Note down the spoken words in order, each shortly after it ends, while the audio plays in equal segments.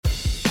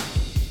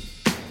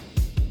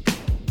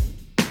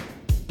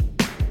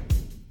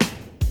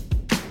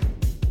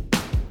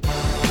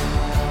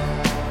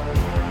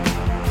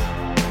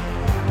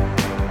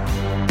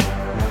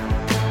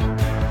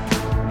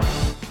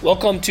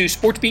Welcome to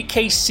SportsBeat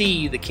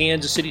KC, the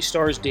Kansas City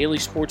Star's daily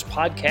sports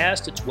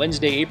podcast. It's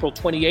Wednesday, April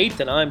 28th,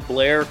 and I'm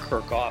Blair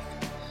Kirchhoff.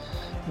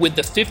 With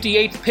the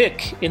 58th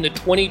pick in the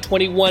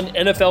 2021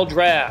 NFL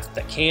Draft,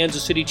 the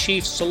Kansas City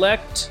Chiefs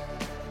select,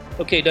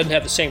 okay, it doesn't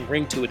have the same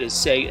ring to it as,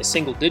 say, a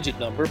single-digit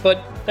number,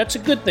 but that's a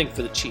good thing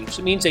for the Chiefs.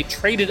 It means they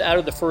traded out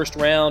of the first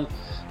round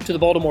to the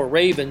Baltimore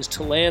Ravens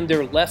to land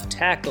their left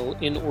tackle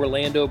in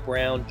Orlando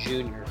Brown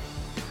Jr.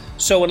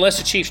 So unless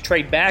the Chiefs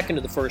trade back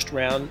into the first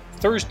round,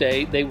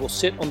 Thursday they will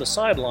sit on the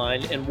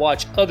sideline and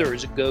watch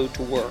others go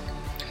to work.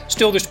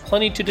 Still, there's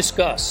plenty to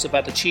discuss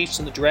about the Chiefs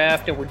in the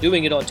draft, and we're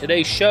doing it on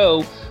today's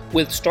show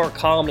with star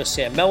columnist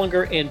Sam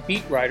Mellinger and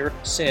beat writer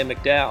Sam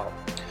McDowell.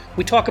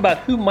 We talk about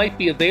who might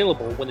be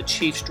available when the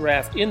Chiefs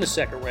draft in the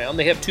second round.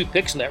 They have 2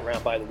 picks in that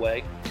round, by the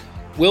way.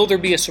 Will there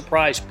be a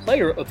surprise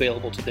player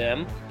available to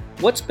them?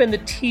 What's been the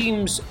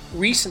team's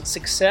recent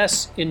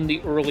success in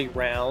the early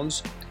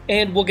rounds?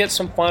 And we'll get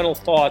some final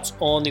thoughts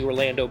on the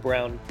Orlando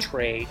Brown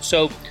trade.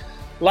 So,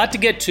 a lot to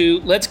get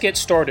to. Let's get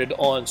started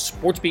on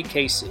SportsBeat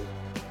KC.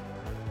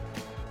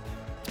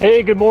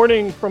 Hey, good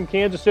morning from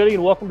Kansas City,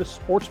 and welcome to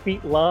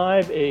SportsBeat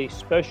Live, a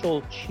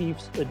special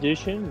Chiefs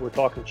edition. We're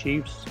talking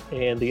Chiefs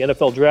and the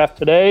NFL Draft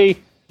today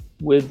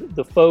with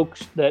the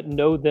folks that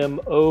know them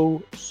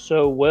oh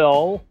so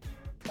well.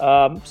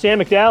 Sam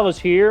McDowell is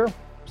here.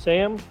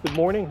 Sam, good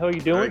morning. How are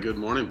you doing? Hi, good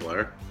morning,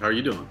 Blair. How are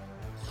you doing?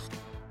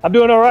 I'm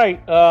doing all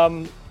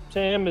right.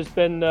 Sam has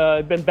been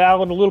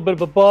battling a little bit of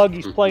a bug.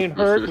 He's playing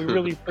hurt. We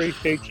really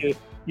appreciate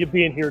you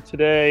being here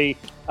today.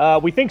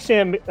 We think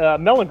Sam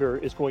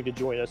Mellinger is going to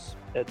join us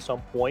at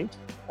some point.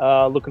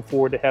 Looking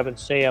forward to having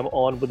Sam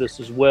on with us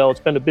as well.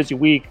 It's been a busy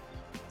week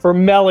for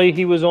Melly.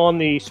 He was on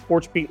the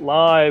SportsBeat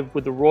Live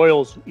with the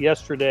Royals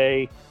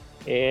yesterday,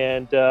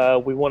 and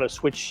we want to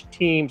switch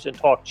teams and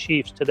talk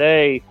Chiefs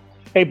today.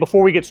 Hey,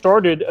 before we get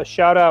started, a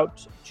shout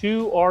out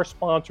to our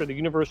sponsor, the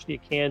University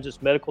of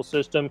Kansas Medical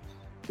System.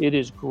 It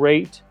is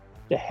great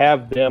to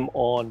have them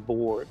on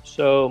board.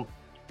 So,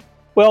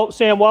 well,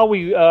 Sam, while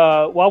we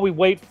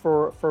wait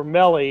for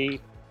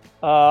Melly,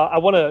 I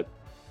want to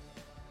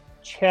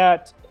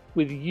chat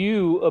with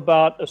you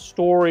about a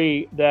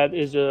story that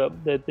is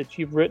that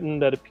you've written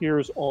that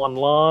appears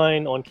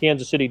online on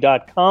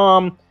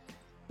kansascity.com.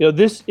 You know,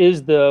 this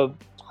is the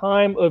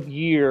time of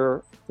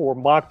year for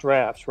mock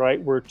drafts,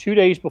 right? We're 2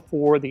 days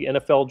before the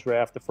NFL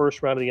draft, the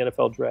first round of the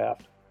NFL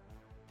draft.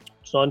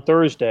 It's on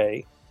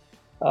Thursday.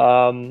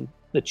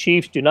 The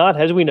Chiefs do not,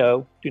 as we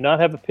know,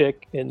 have a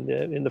pick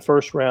in the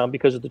first round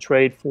because of the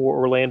trade for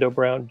Orlando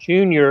Brown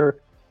Jr.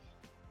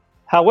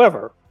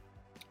 However,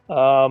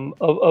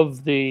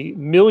 of the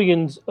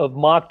millions of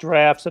mock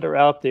drafts that are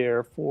out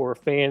there for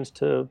fans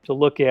to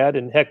look at,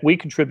 and heck, we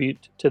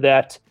contribute to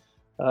that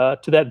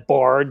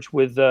barge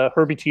with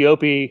Herbie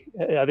Teope.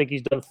 I think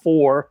he's done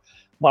 4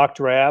 mock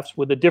drafts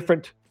with a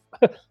different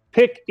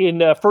pick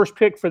in first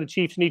pick for the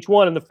Chiefs in each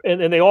one,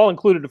 and they all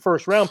included a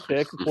first round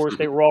pick. Of course,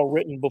 they were all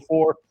written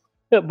before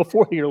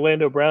the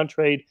Orlando Brown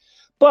trade.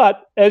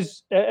 But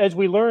as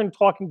we learned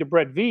talking to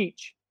Brett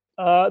Veach,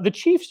 the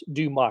Chiefs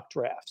do mock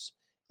drafts,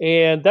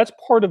 and that's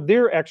part of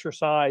their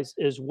exercise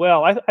as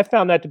well. I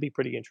found that to be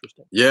pretty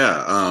interesting.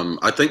 Yeah,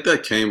 I think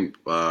that came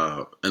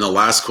in the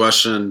last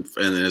question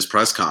in his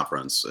press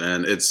conference,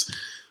 and it's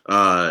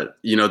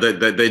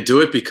they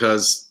do it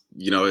because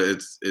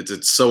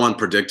it's so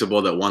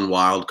unpredictable that one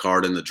wild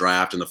card in the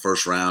draft in the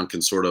first round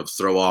can sort of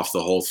throw off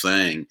the whole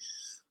thing.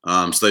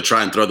 So they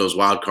try and throw those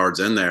wild cards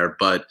in there.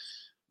 But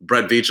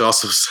Brett Veach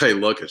also say,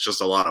 look, it's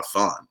just a lot of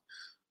fun.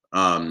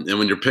 And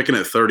when you're picking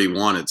at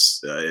 31,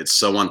 it's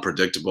so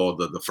unpredictable,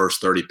 the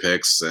first 30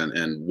 picks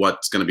and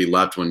what's going to be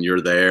left when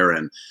you're there.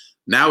 And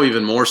now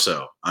even more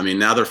so. I mean,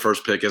 now their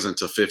first pick isn't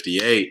to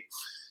 58.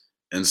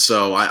 And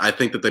so I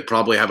think that they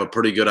probably have a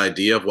pretty good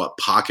idea of what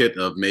pocket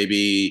of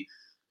maybe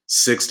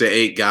 6 to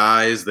 8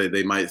 guys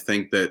they might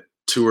think that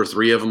 2 or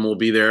 3 of them will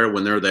be there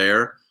when they're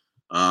there.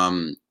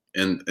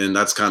 And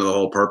that's kind of the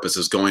whole purpose,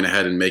 is going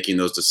ahead and making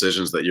those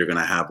decisions that you're going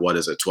to have,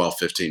 12,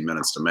 15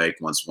 minutes to make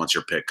once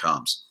your pick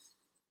comes.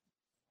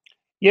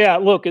 Yeah,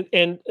 look,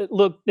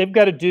 they've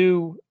got to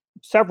do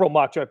several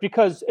mock drafts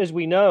because, as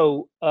we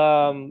know,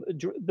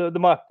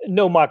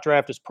 no mock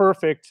draft is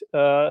perfect,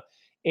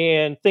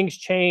 and things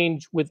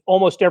change with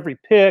almost every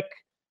pick.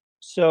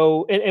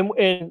 So,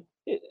 and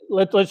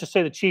let's just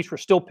say the Chiefs were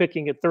still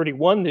picking at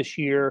 31 this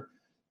year.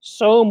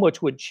 So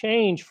much would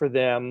change for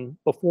them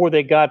before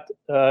they got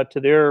to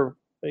their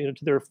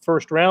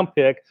first round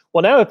pick.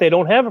 Well, now that they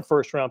don't have a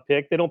first round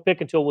pick, they don't pick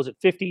until, was it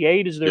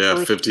 58? Is their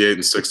first? 58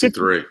 and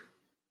 63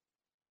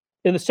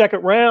 in the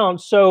second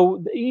round.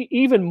 So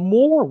even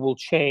more will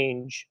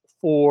change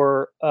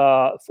for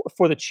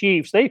the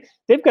Chiefs.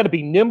 They've got to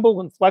be nimble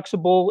and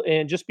flexible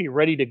and just be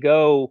ready to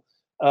go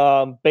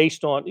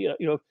based on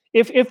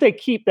if they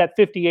keep that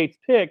 58th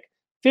pick,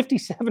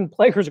 57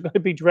 players are going to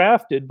be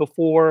drafted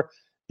before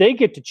they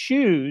get to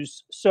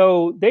choose,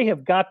 so they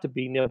have got to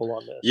be nimble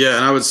on this. Yeah,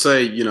 and I would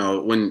say,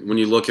 when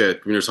you look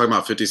at, when you're talking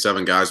about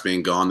 57 guys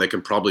being gone, they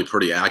can probably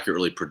pretty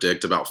accurately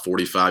predict about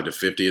 45 to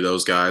 50 of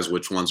those guys,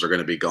 which ones are going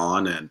to be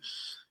gone. And,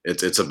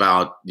 It's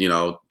about, you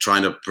know,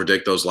 trying to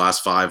predict those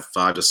last five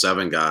to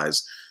seven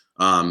guys.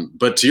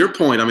 But to your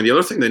point, I mean, the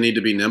other thing they need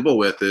to be nimble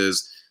with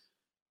is,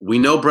 we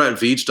know Brett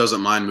Veach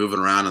doesn't mind moving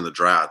around in the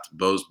draft,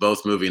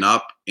 both moving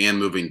up and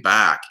moving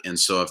back. And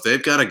so if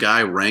they've got a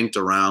guy ranked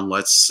around,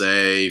 let's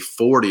say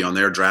 40 on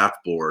their draft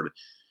board,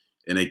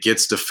 and it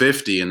gets to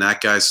 50 and that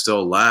guy's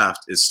still left,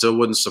 it still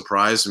wouldn't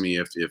surprise me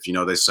if you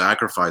know, they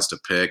sacrificed a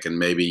pick and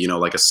maybe, you know,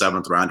 like a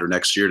 7th rounder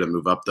next year to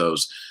move up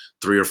those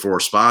 3 or 4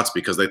 spots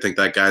because they think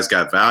that guy's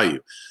got value.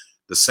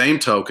 The same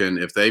token,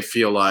 if they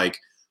feel like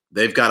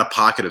they've got a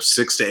pocket of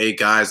 6 to 8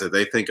 guys that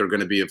they think are going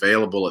to be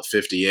available at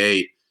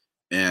 58,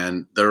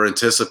 and they're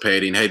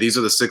anticipating, hey, these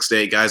are the 6 to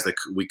 8 guys that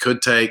we could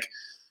take,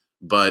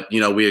 but, you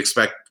know, we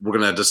expect we're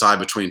going to decide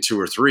between 2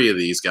 or 3 of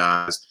these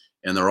guys,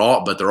 and they're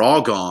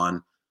all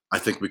gone. I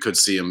think we could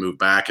see them move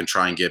back and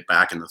try and get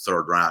back in the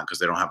 3rd round because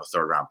they don't have a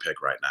 3rd round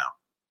pick right now.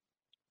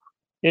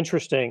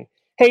 Interesting.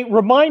 Hey,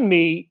 remind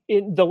me,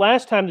 the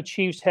last time the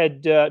Chiefs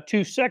had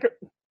 2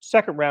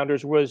 second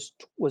rounders was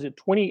it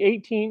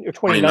 2018 or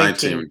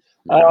 2019?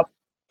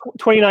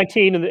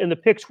 2019, and the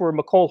picks were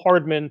Mecole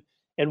Hardman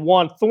and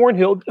Juan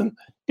Thornhill.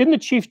 Didn't the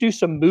Chiefs do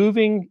some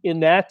moving in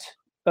that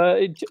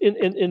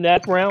in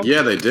that round?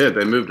 Yeah, they did.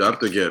 They moved up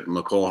to get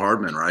Mecole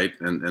Hardman, right,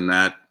 in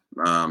that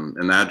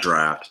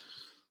draft.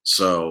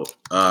 So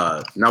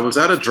now, was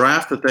that a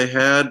draft that they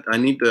had?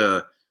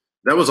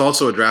 That was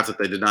also a draft that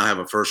they did not have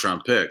a 1st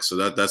round pick. So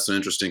that's an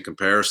interesting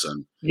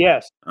comparison.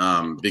 Yes.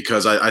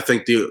 Because I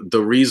think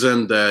the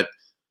reason that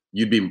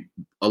you'd be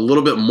a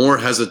little bit more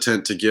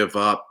hesitant to give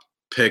up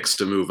picks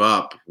to move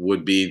up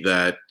would be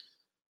that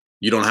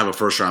you don't have a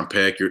 1st round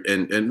pick.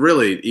 And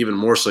really even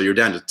more so, you're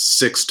down to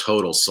 6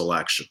 total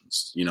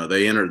selections. You know,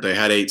 they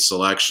had 8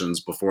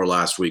 selections before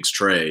last week's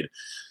trade.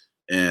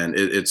 And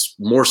it's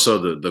more so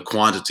the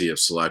quantity of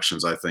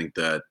selections, I think,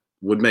 that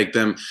would make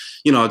them,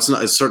 you know, it's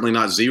certainly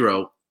not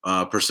 0%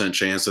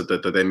 chance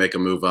that they make a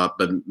move up,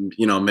 but,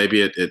 you know,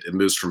 maybe it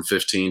moves from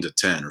 15 to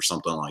 10 or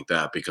something like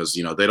that, because,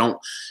 you know,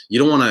 you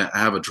don't want to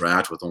have a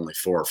draft with only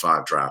 4 or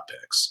 5 draft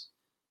picks.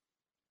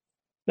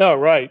 No,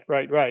 right.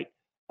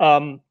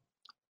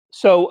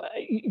 So,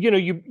 you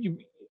know,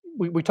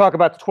 we talk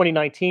about the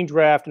 2019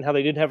 draft and how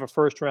they didn't have a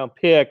 1st round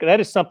pick. That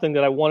is something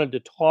that I wanted to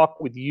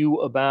talk with you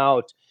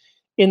about.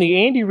 In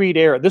the Andy Reid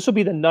era, this will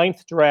be the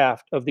 9th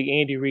draft of the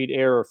Andy Reid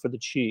era for the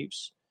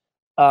Chiefs.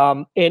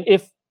 And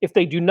if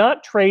they do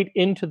not trade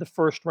into the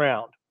 1st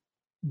round,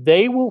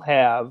 they will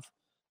have,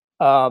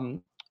 4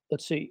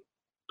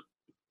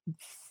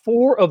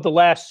 of the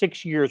last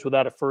 6 years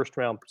without a 1st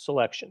round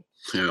selection.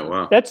 Yeah,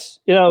 wow.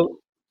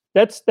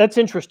 That's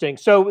interesting.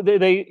 So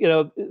they you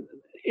know,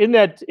 in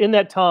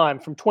that time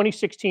from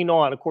 2016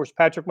 on, of course,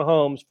 Patrick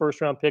Mahomes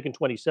 1st round pick in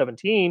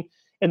 2017.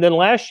 And then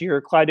last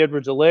year, Clyde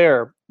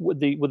Edwards-Helaire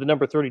with the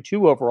number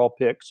 32 overall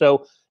pick.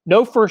 So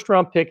no 1st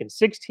round pick in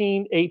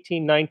 16,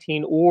 18,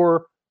 19,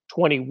 or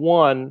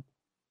 21.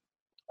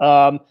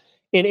 In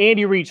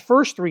Andy Reid's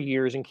first 3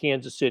 years in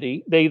Kansas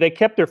City, they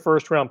kept their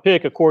 1st round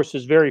pick. Of course,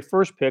 his very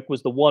first pick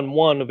was the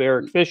 1-1 of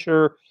Eric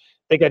Fisher.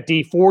 They got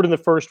Dee Ford in the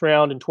 1st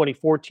round in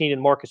 2014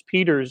 and Marcus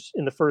Peters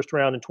in the 1st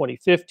round in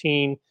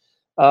 2015.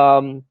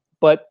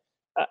 But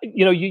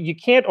you know, you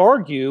can't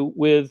argue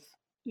with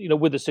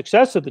the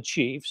success of the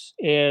Chiefs,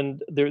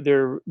 and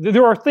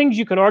there are things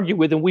you can argue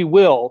with, and we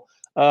will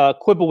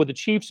quibble with the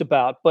Chiefs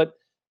about. But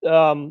you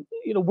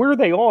know, where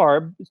they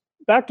are,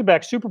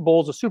 back-to-back Super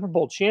Bowls, a Super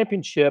Bowl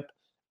championship,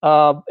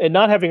 and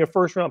not having a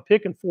 1st round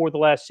pick in 4 of the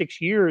last 6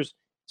 years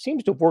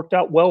seems to have worked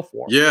out well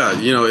for them. Yeah,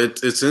 you know,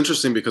 it's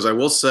interesting because I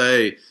will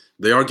say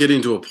they are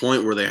getting to a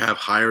point where they have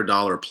higher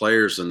dollar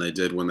players than they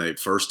did when they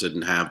first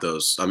didn't have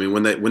those. I mean,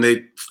 when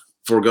they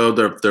forego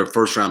their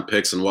 1st round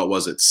picks and what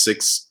was it,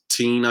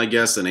 16, I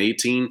guess, and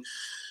 18,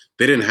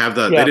 they didn't have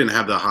the They didn't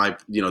have the high.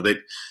 You know,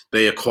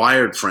 they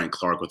acquired Frank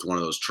Clark with one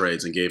of those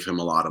trades and gave him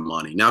a lot of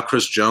money. Now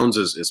Chris Jones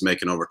is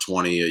making over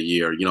 20 a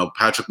year. You know,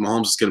 Patrick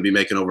Mahomes is going to be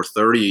making over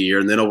 30 a year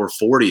and then over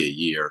 40 a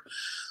year.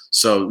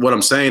 So what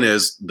I'm saying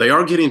is they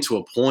are getting to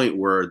a point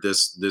where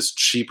this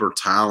cheaper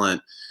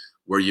talent,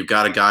 where you've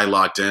got a guy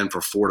locked in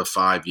for 4 to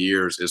 5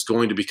 years, is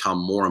going to become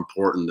more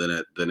important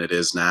than it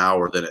is now,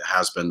 or than it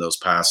has been those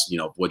past, you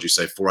know, what'd you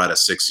say, 4 out of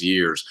 6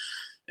 years.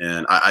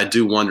 And I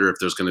do wonder if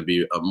there's going to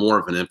be more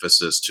of an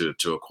emphasis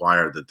to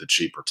acquire the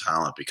cheaper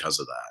talent because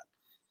of that.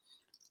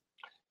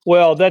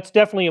 Well, that's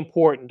definitely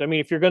important. I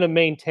mean, if you're going to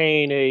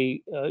maintain a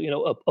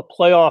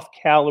playoff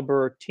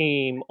caliber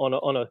team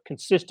on a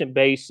consistent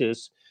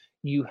basis,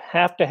 you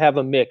have to have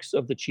a mix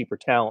of the cheaper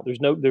talent.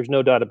 There's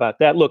no doubt about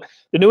that. Look,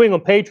 the New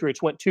England Patriots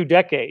went 2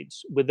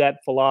 decades with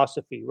that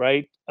philosophy,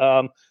 right?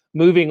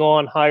 Moving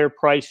on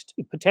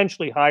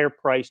potentially higher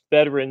priced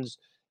veterans,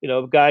 you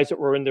know, guys that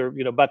were in their,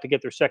 you know, about to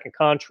get their 2nd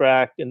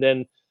contract, and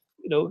then,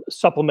 you know,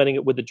 supplementing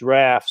it with the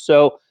draft.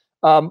 So,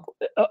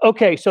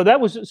 okay, so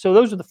those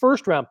are the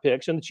 1st round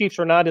picks, and the Chiefs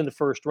are not in the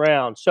 1st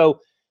round.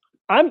 So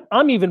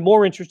I'm even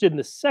more interested in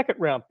the 2nd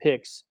round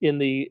picks in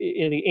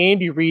the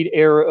Andy Reid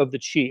era of the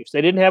Chiefs.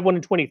 They didn't have one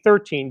in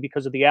 2013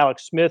 because of the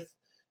Alex Smith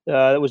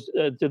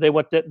That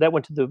went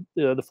to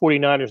the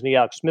 49ers in the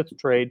Alex Smith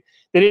trade.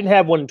 They didn't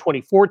have one in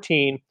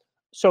 2014.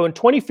 So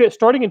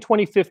starting in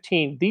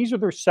 2015, these are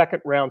their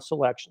second round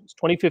selections.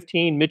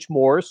 2015, Mitch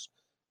Morse,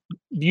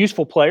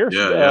 useful player,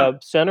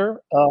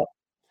 center.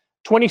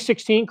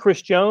 2016,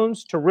 Chris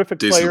Jones, terrific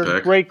Decent player,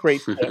 pick. great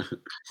pick.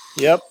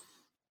 Yep.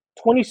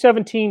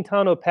 2017,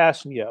 Tano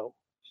Passanio,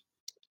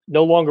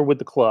 no longer with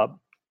the club.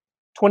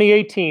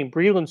 2018,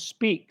 Breeland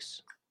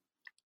Speaks,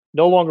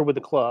 no longer with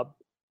the club.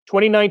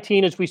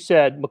 2019, as we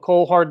said,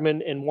 Mecole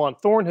Hardman and Juan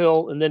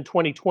Thornhill, and then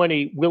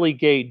 2020, Willie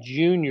Gay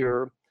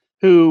Jr.,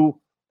 who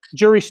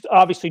jury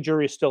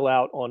is still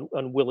out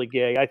on Willie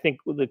Gay. I think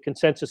the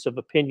consensus of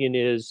opinion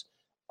is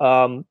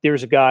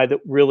there's a guy that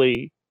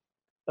really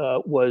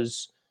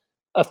was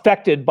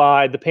affected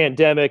by the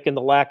pandemic and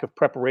the lack of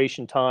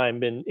preparation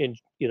time in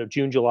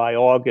June, July,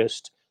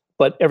 August,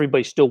 but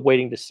everybody's still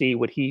waiting to see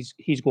what he's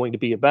going to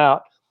be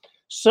about.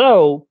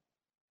 So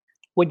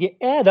when you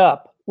add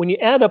up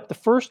the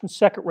first and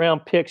second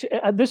round picks,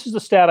 this is the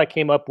stat I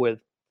came up with.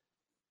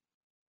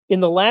 In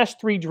the last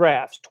three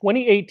drafts,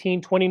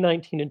 2018,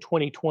 2019, and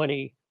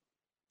 2020,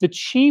 the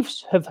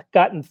Chiefs have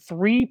gotten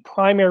three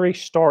primary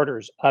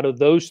starters out of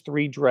those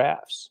three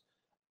drafts.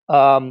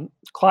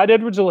 Clyde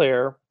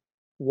Edwards-Helaire,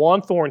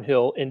 Juan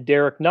Thornhill, and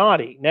Derek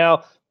Nottie.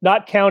 Now,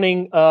 not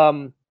counting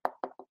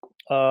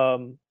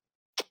cornerback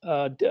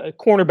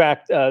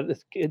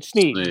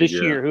Snead this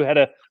year, who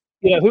had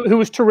who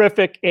was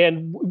terrific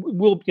and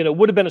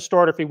would have been a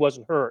starter if he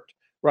wasn't hurt,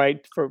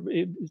 right?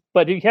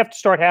 But you have to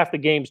start half the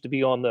games to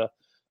be on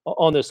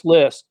this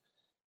list.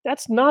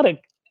 That's not a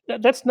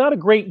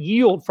great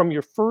yield from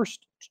your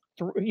first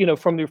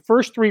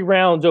three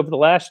rounds over the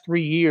last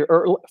 3 years.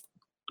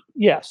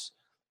 Yes.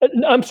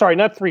 I'm sorry,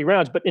 not 3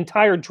 rounds, but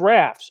entire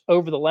drafts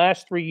over the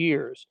last 3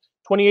 years,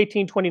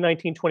 2018,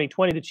 2019,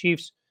 2020, the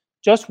Chiefs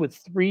just with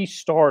 3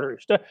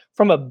 starters.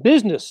 From a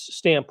business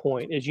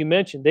standpoint, as you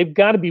mentioned, they've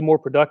got to be more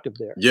productive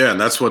there. Yeah,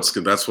 and that's what's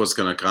going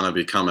to kind of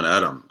be coming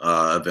at them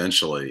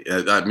eventually.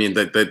 I mean,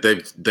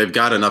 they've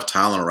got enough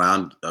talent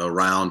around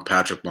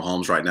Patrick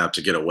Mahomes right now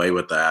to get away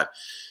with that,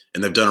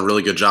 and they've done a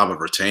really good job of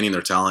retaining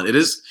their talent. It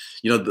is,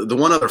 the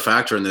one other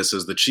factor in this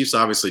is the Chiefs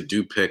obviously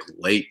do pick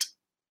late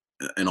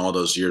in all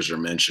those years you're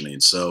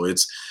mentioning. So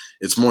it's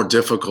more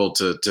difficult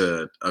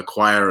to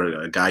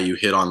acquire a guy you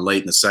hit on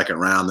late in the second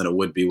round than it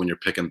would be when you're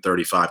picking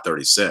 35,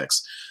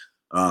 36.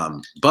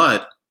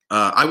 But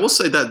I will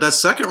say that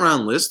second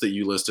round list that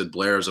you listed,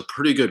 Blair, is a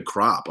pretty good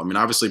crop. I mean,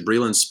 obviously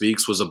Breeland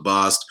Speaks was a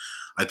bust.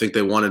 I think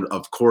they wanted,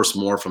 of course,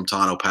 more from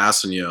Tano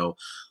Passanio.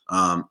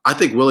 I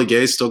think Willie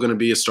Gay is still going to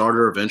be a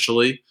starter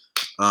eventually.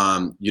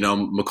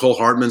 Mecole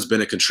Hardman's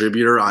been a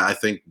contributor. I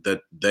think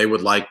that they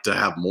would like to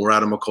have more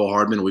out of Mecole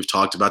Hardman. We've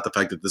talked about the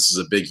fact that this is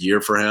a big year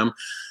for him.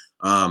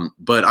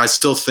 But I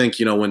still think,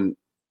 when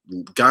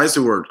guys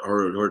who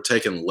are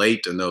taken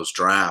late in those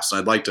drafts,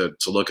 I'd like to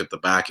look at the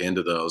back end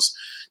of those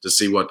to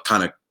see what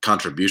kind of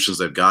contributions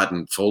they've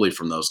gotten fully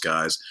from those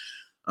guys.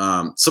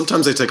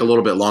 Sometimes they take a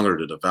little bit longer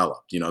to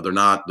develop. They're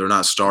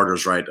not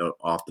starters right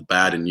off the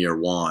bat in year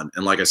one.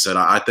 And like I said,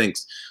 I think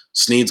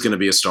Snead's going to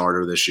be a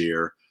starter this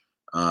year.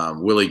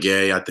 Willie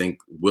Gay, I think,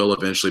 will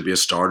eventually be a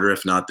starter.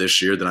 If not this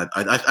year, then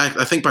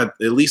I think by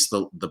at least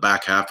the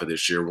back half of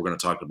this year, we're going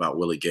to talk about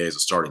Willie Gay as a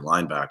starting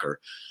linebacker.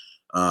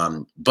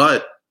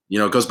 But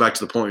it goes back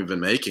to the point we've been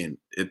making.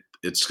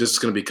 It's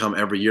just going to become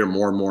every year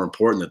more and more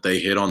important that they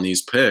hit on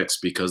these picks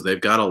because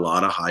they've got a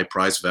lot of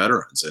high-priced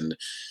veterans, and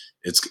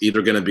it's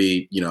either going to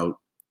be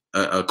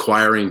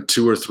acquiring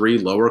 2 or 3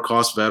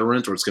 lower-cost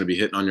veterans, or it's going to be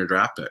hitting on your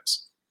draft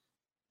picks.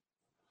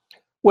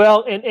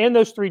 Well, and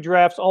those 3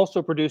 drafts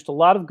also produced a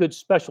lot of good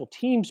special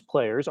teams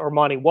players.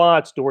 Armani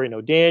Watts, Dorian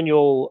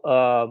O'Daniel,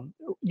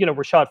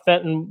 Rashad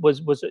Fenton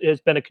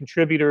has been a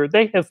contributor.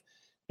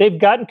 They've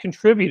gotten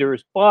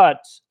contributors,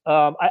 but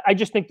I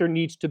just think there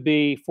needs to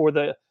be for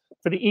the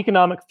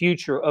economic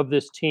future of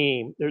this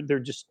team, there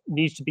just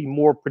needs to be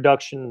more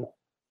production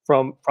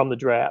from the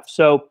draft.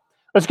 So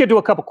let's get to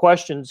a couple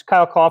questions.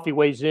 Kyle Coffey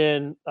weighs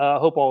in.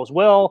 Hope all is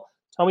well.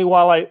 Tell me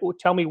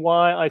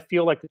why I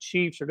feel like the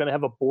Chiefs are going to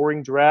have a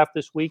boring draft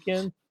this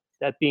weekend.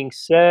 That being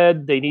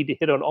said, they need to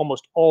hit on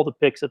almost all the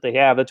picks that they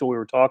have. That's what we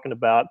were talking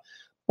about.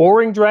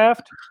 Boring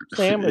draft,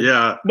 Sam?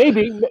 Yeah.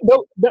 Maybe.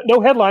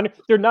 No headline.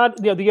 They're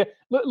not,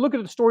 look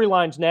at the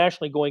storylines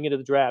nationally going into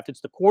the draft.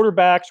 It's the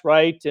quarterbacks,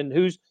 right? And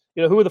who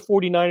are the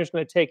 49ers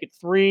going to take at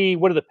 3?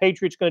 What are the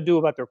Patriots going to do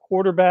about their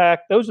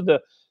quarterback? Those are the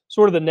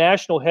sort of the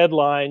national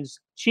headlines.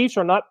 Chiefs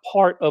are not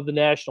part of the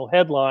national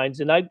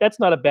headlines, and that's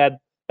not a bad thing.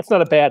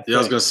 Yeah, I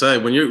was going to say,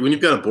 when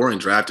you've got a boring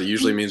draft, it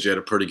usually means you had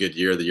a pretty good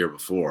year the year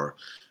before.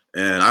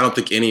 And I don't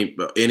think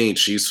any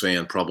Chiefs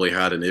fan probably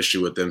had an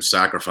issue with them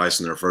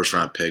sacrificing their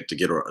first-round pick to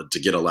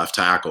get a left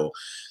tackle,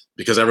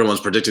 because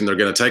everyone's predicting they're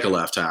going to take a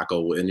left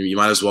tackle, and you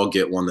might as well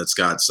get one that's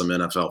got some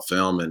NFL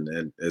film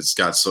and it's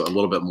got a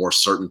little bit more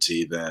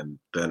certainty than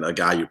a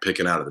guy you're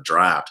picking out of the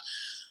draft.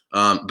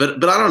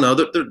 But I don't know.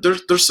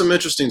 There's some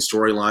interesting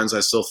storylines I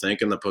still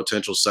think in the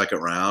potential second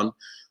round.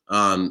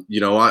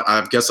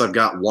 I guess I've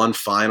got one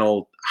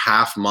final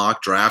half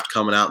mock draft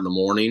coming out in the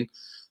morning.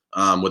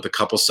 with a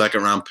couple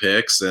second-round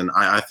picks, and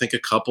I think a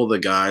couple of the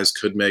guys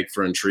could make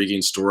for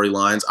intriguing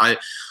storylines.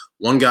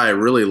 One guy I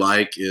really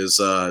like is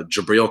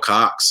Jabril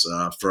Cox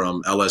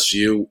from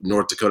LSU,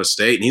 North Dakota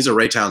State, and he's a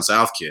Raytown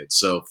South kid.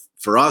 So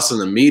for us in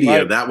the media,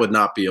 Right. that would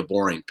not be a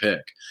boring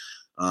pick.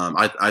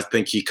 I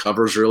think he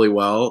covers really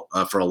well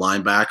for a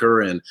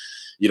linebacker. And,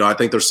 I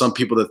think there's some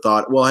people that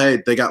thought, well,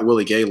 hey, they got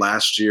Willie Gay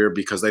last year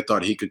because they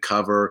thought he could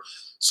cover.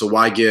 So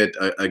why get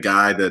a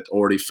guy that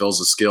already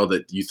fills a skill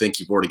that you think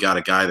you've already got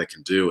a guy that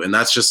can do? And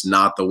that's just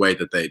not the way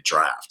that they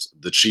draft.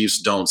 The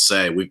Chiefs don't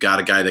say, we've got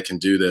a guy that can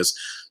do this,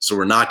 so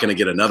we're not going to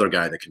get another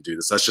guy that can do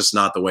this. That's just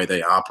not the way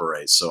they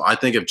operate. So I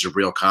think if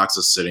Jabril Cox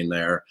is sitting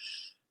there,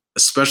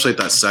 especially at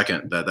that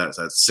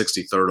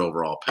 63rd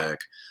overall pick,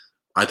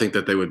 I think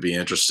that they would be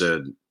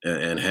interested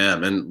in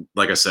him. And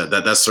like I said,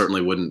 that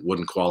certainly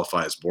wouldn't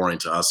qualify as boring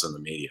to us in the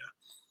media.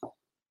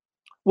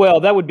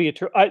 Well, that would be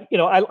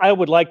I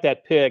would like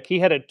that pick. He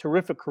had a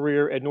terrific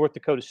career at North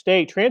Dakota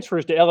State,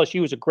 transfers to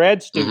LSU as a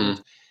grad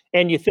student,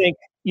 and you think,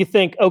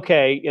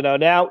 okay,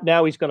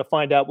 now he's going to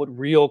find out what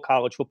real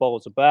college football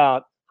is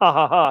about. Ha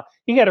ha ha!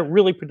 He had a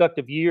really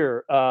productive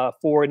year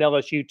for an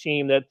LSU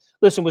team that,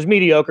 listen, was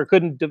mediocre,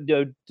 couldn't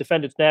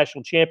defend its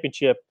national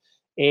championship,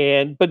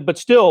 but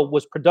still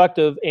was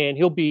productive, and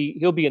he'll be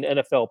an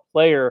NFL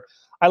player.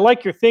 I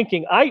like your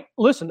thinking.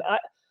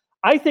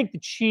 I think the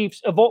Chiefs,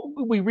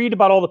 we read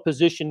about all the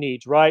position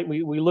needs, right?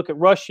 We look at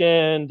rush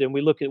end and we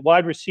look at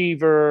wide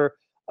receiver,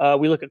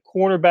 we look at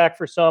cornerback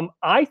for some.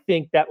 I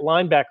think that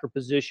linebacker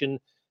position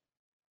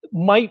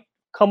might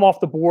come off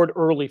the board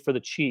early for the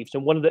Chiefs,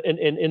 and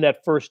in that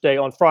first day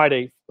on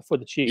Friday for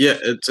the Chiefs. Yeah,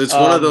 it's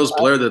one of those,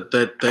 Blair,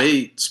 that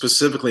they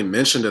specifically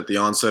mentioned at the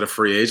onset of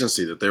free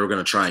agency that they were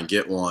going to try and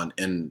get one,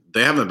 and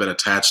they haven't been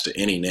attached to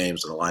any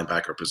names in the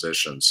linebacker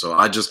position. So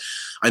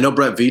I know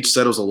Brett Veach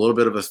said it was a little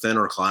bit of a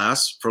thinner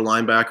class for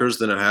linebackers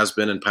than it has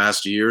been in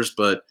past years,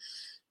 but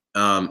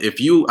if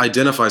you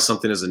identify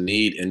something as a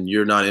need and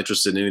you're not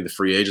interested in any of the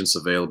free agents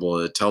available,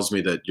 it tells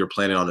me that you're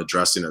planning on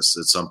addressing this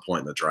at some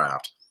point in the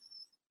draft.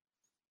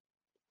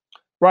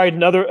 Right.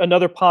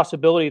 Another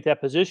possibility at that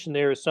position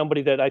there is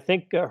somebody that I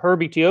think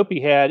Herbie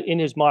Teope had in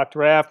his mock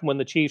draft when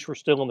the Chiefs were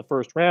still in the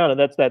first round, and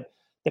that's the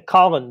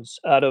Collins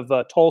out of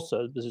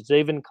Tulsa. This is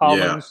Zaven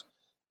Collins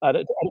out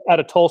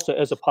of Tulsa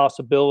as a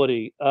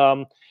possibility.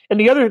 And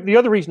the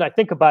other reason I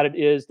think about it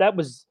is that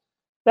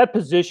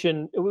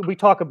position. We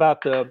talk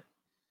about the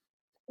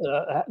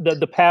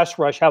pass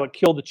rush, how it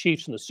killed the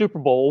Chiefs in the Super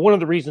Bowl. One of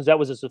the reasons that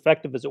was as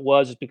effective as it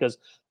was is because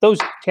those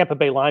Tampa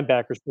Bay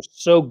linebackers were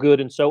so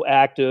good and so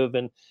active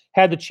and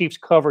had the Chiefs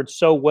covered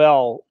so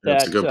well that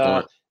That's a good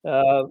point.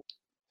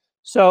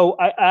 So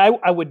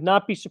I would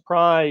not be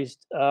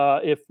surprised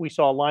if we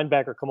saw a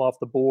linebacker come off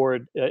the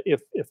board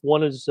if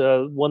one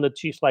the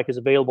Chiefs like is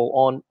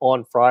available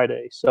on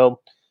Friday.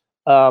 So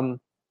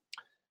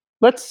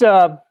let's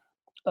talk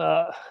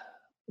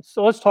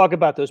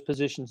about those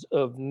positions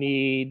of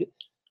need.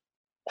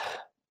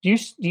 Do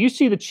you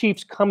see the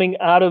Chiefs coming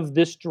out of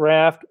this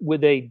draft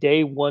with a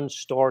day one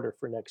starter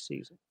for next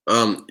season?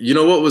 Brett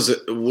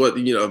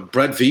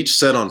Veach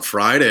said on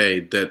Friday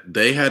that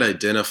they had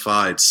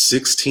identified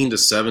 16 to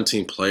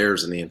 17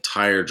 players in the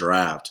entire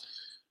draft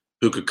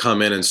who could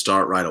come in and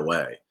start right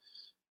away.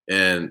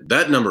 And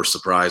that number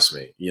surprised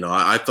me.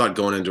 I thought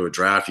going into a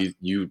draft,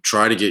 you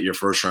try to get your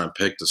first round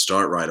pick to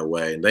start right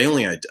away. And they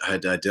only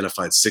had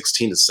identified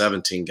 16 to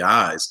 17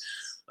 guys.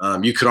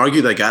 You could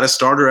argue they got a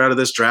starter out of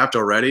this draft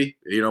already,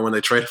 when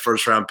they trade a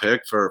first round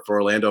pick for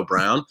Orlando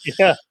Brown.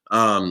 Yeah.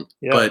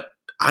 But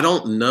I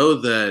don't know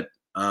that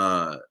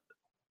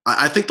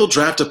I think they'll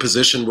draft a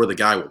position where the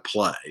guy will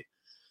play,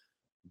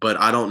 but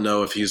I don't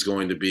know if he's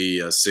going to be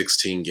a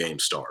 16-game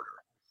starter.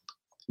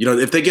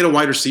 If they get a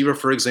wide receiver,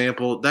 for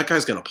example, that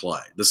guy's going to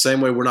play. The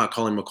same way we're not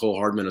calling McCole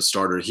Hardman a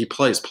starter. He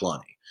plays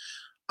plenty.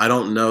 I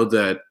don't know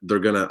that they're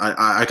going to –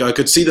 I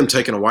could see them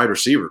taking a wide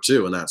receiver,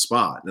 too, in that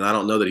spot. And I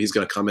don't know that he's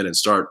going to come in and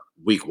start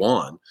week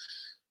one,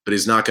 but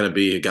he's not going to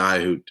be a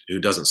guy who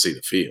doesn't see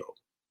the field.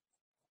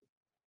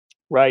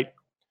 Right.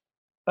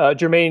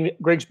 Jermaine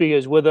Grigsby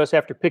is with us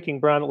after picking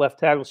Brown at left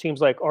tackle. Seems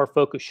like our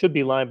focus should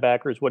be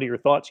linebackers. What are your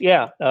thoughts?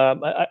 Yeah,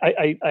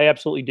 I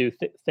absolutely do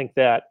think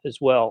that as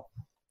well.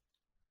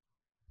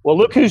 Well,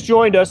 look who's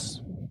joined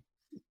us.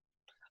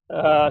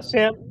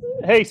 Sam.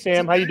 Hey,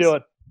 Sam. How you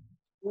doing?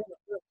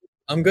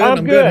 I'm good.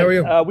 I'm good. How are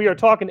you? We are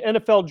talking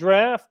NFL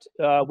draft.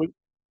 We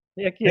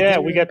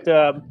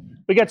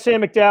got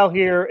Sam McDowell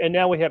here, and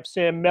now we have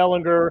Sam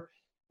Mellinger.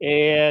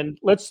 And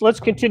let's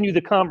continue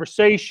the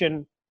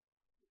conversation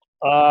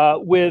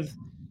with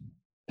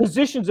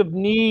positions of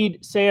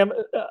need. Sam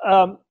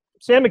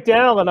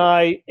McDowell and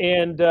I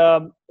and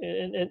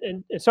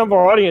some of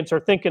our audience are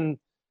thinking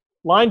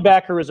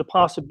linebacker is a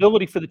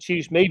possibility for the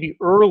Chiefs, maybe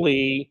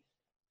early.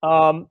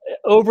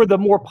 Over the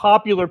more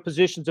popular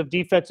positions of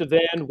defensive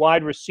end,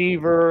 wide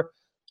receiver.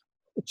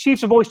 The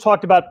Chiefs have always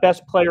talked about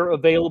best player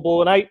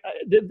available, and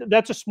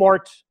that's a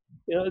smart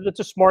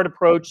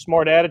approach,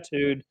 smart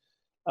attitude.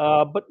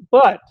 But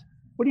what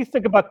do you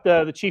think about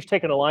the Chiefs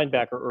taking a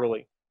linebacker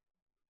early?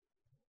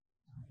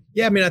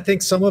 Yeah, I mean, I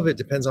think some of it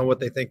depends on what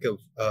they think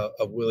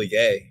of Willie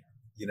Gay,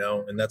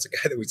 and that's a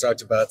guy that we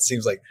talked about. It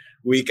seems like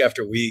week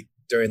after week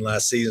during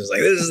last season, it's like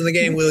this isn't the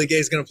game Willie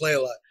Gay's going to play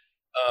a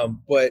lot.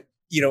 But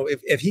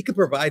if he could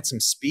provide some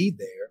speed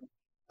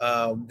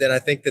there, then I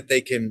think that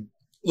they can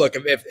look.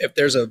 If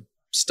there's a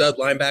stud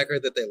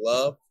linebacker that they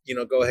love,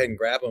 go ahead and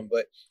grab him.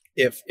 But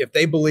if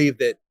they believe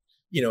that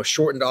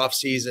shortened off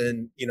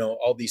season,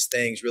 all these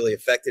things really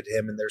affected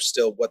him, and there's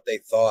still what they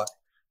thought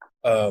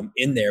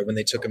in there when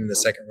they took him in the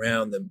second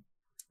round, then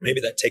maybe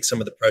that takes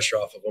some of the pressure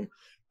off of him.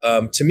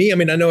 To me, I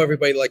mean, I know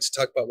everybody likes to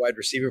talk about wide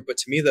receiver, but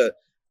to me, the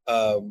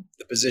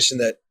position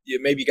that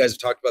maybe you guys have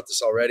talked about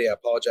this already, I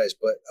apologize,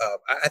 but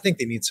I think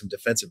they need some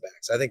defensive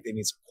backs. I think they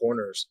need some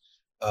corners,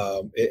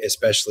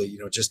 especially,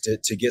 just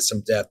to get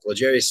some depth.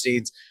 L'Jarius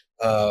Sneed,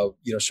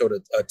 showed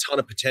a ton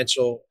of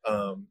potential,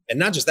 and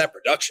not just that,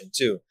 production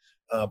too.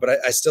 But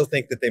I still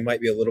think that they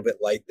might be a little bit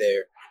light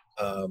there.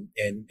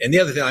 And the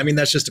other thing, I mean,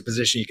 that's just a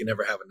position you can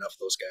never have enough of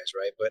those guys,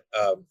 right?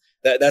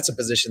 But that's a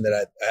position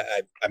that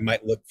I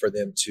might look for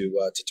them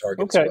to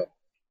target as well.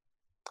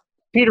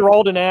 Peter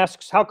Alden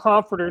asks, how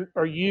confident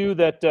are you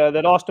that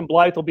Austin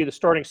Blythe will be the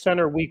starting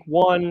center week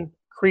 1?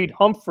 Creed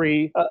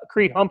Humphrey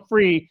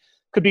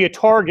could be a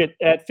target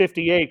at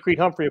 58. Creed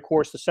Humphrey, of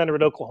course, the center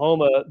at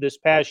Oklahoma this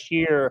past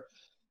year.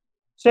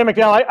 Sam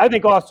McDowell, I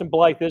think Austin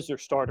Blythe is their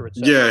starter at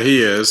center. Yeah,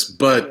 he is.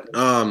 But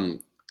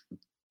when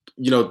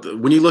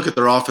you look at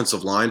their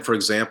offensive line, for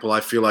example,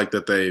 I feel like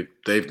that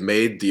they've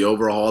made the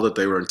overhaul that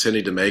they were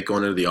intending to make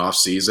going into the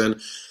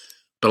offseason.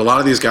 But a lot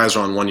of these guys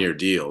are on one-year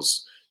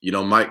deals.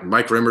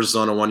 Mike Rimmers is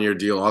on a one-year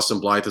deal. Austin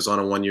Blythe is on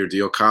a one-year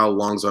deal. Kyle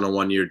Long's on a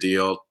one-year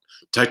deal.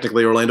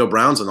 Technically, Orlando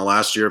Brown's in the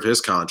last year of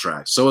his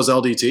contract. So is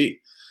LDT.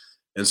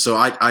 And so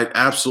I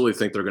absolutely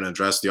think they're going to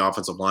address the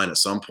offensive line at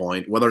some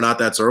point. Whether or not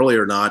that's early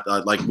or not,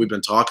 like we've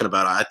been talking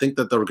about, I think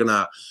that they're going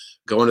to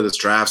go into this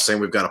draft saying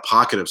we've got a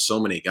pocket of so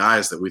many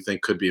guys that we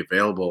think could be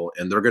available,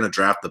 and they're going to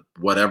draft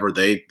whatever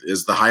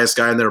is the highest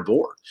guy on their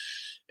board.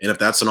 And if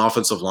that's an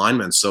offensive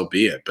lineman, so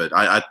be it. But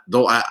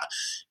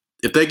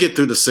if they get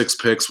through the 6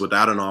 picks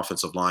without an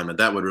offensive lineman,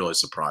 that would really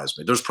surprise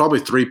me. There's probably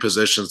 3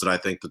 positions that I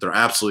think that they're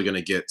absolutely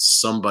going to get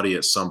somebody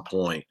at some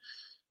point,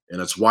 and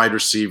it's wide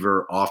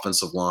receiver,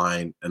 offensive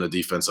line, and a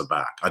defensive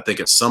back. I think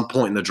at some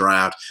point in the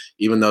draft,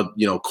 even though,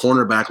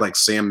 cornerback, like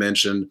Sam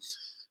mentioned,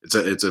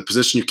 it's a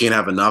position you can't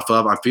have enough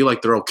of. I feel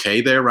like they're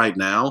okay there right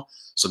now.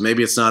 So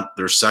maybe it's not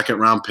their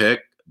second-round pick,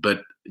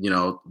 but,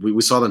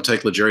 we saw them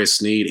take L'Jarius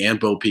Sneed and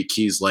Bo Peep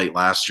Keys late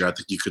last year. I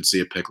think you could see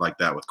a pick like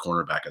that with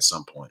cornerback at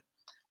some point.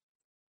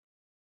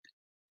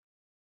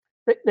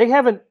 They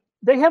haven't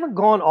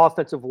gone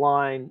offensive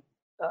line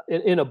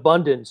in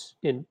abundance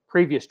in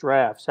previous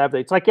drafts, have they?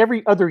 It's like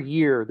every other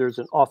year there's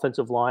an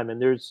offensive lineman.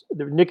 There's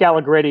Nick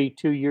Allegretti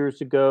 2 years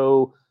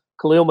ago,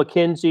 Khalil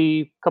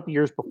McKenzie a couple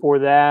years before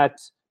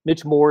that,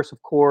 Mitch Morse, of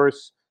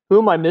course. Who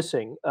am I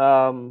missing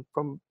from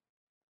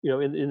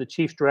in the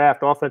Chiefs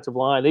draft offensive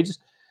line? They just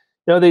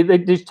they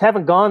just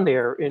haven't gone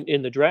there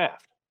in the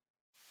draft.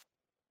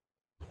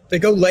 They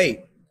go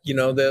late.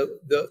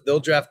 They'll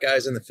draft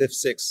guys in the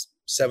 5th, 6th,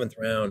 7th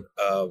round.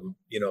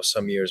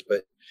 Some years,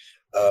 but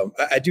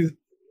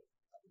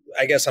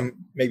I guess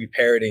I'm maybe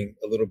parroting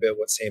a little bit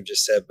what Sam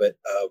just said, but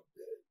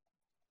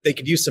they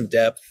could use some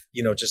depth,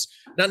 just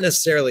not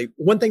necessarily.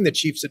 One thing the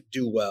Chiefs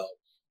do well,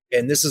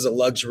 and this is a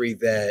luxury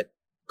that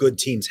good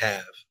teams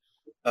have,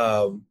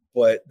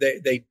 but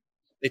they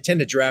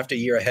tend to draft a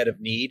year ahead of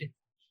need,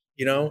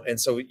 and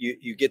so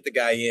you get the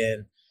guy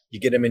in, you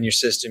get him in your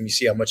system, you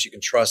see how much you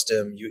can trust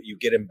him, you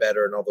get him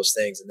better and all those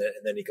things, and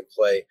then he can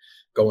play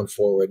going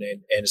forward,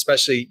 and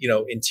especially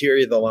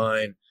interior of the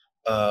line.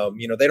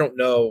 They don't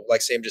know,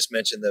 like Sam just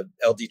mentioned, the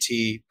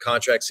LDT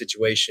contract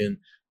situation.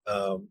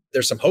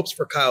 There's some hopes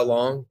for Kyle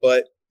Long,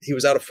 but he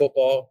was out of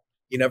football.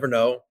 You never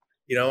know.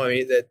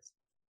 That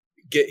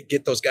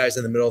get those guys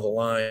in the middle of the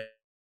line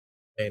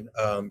and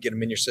get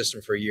them in your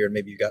system for a year, and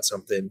maybe you got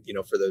something,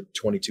 for the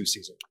 22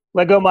 season.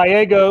 Lego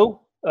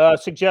Maego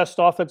suggests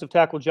offensive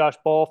tackle Josh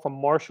Ball from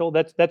Marshall.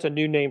 That's a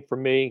new name for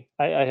me.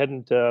 I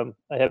haven't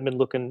been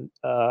looking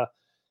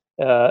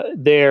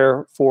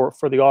there for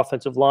the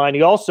offensive line.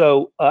 He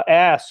also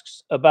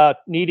asks about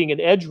needing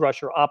an edge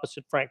rusher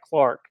opposite Frank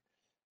Clark.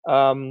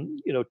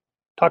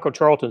 Taco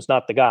Charlton's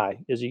not the guy,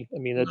 is he? I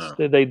mean,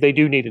 they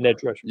do need an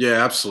edge rusher.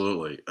 Yeah,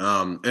 absolutely.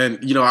 And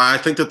I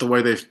think that the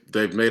way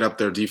they've made up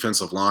their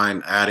defensive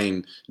line,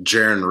 adding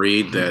Jaron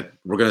Reed, that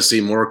we're going to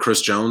see more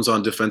Chris Jones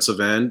on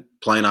defensive end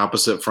playing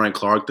opposite Frank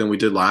Clark than we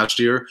did last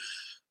year.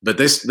 But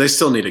they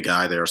still need a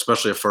guy there,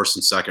 especially a 1st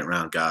and 2nd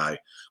round guy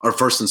or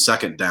 1st and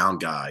 2nd down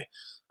guy.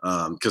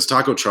 Because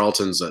Taco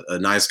Charlton's a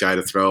nice guy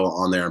to throw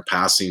on there in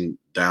passing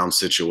down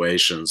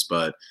situations,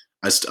 but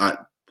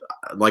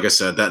like I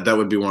said, that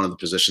would be one of the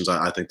positions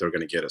I think they're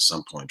going to get at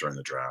some point during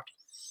the draft.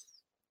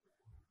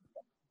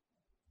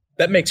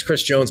 That makes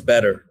Chris Jones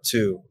better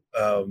too,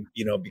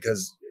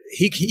 because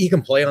he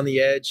can play on the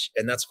edge,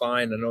 and that's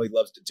fine. I know he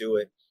loves to do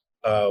it,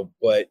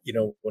 but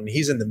when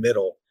he's in the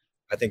middle,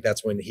 I think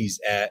that's when he's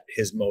at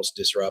his most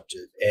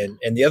disruptive.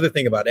 And the other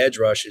thing about edge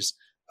rush is,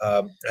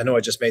 I know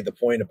I just made the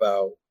point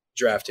about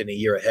drafting a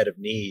year ahead of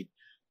need.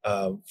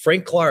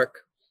 Frank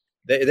Clark,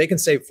 they can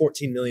save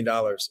 $14 million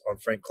on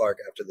Frank Clark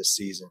after this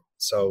season.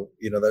 So,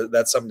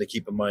 that's something to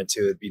keep in mind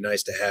too. It'd be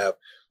nice to have,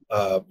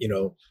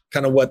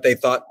 kind of what they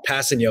thought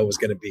Passanio was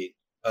going to be,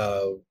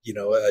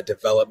 a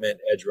development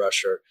edge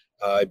rusher.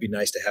 It'd be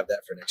nice to have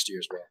that for next year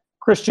as well.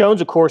 Chris Jones,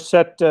 of course,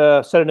 set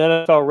an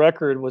NFL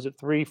record. Was it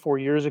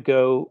 3-4 years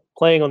ago,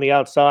 playing on the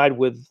outside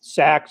with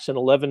sacks in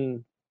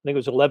 11? I think it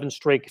was 11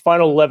 straight,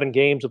 final 11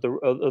 games of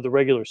the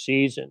regular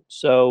season.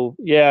 So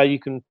yeah, you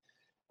can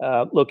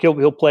look.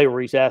 He'll play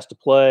where he's asked to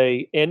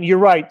play. And you're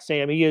right,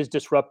 Sam. He is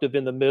disruptive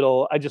in the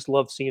middle. I just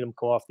love seeing him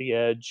come off the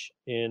edge.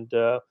 And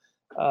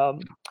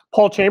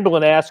Paul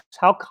Chamberlain asks,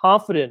 how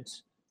confident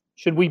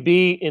should we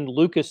be in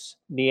Lucas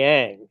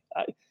Niang?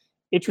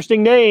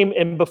 Interesting name.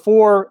 And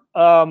before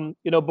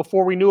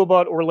we knew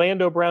about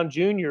Orlando Brown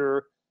Jr.,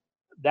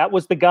 that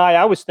was the guy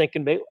I was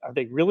thinking, are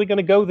they really going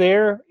to go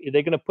there? Are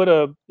they going to put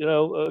a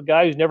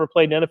guy who's never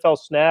played an NFL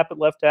snap at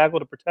left tackle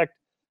to protect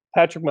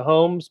Patrick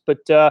Mahomes?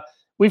 But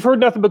we've heard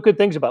nothing but good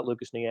things about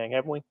Lucas Niang,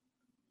 haven't we?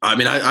 I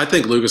mean, I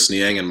think Lucas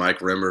Niang and Mike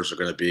Remmers are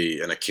going to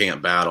be in a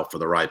camp battle for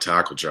the right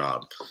tackle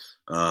job.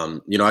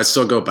 I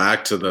still go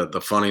back to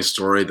the funny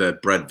story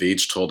that Brett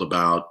Veach told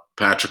about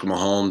Patrick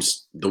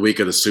Mahomes the week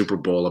of the Super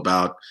Bowl.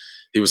 About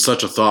he was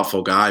such a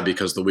thoughtful guy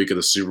because the week of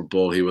the Super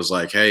Bowl he was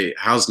like, "Hey,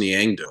 how's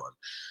Niang doing?"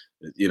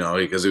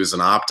 Because he was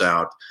an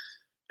opt-out.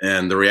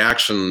 And the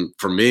reaction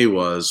for me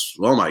was,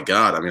 oh my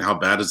God, I mean, how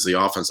bad does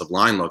the offensive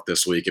line look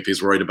this week if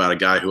he's worried about a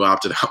guy who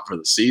opted out for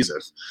the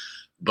season?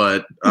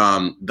 But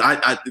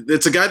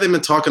it's a guy they've been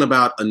talking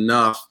about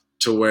enough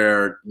to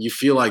where you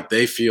feel like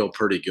they feel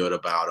pretty good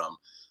about him.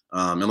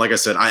 And like I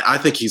said, I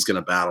think he's going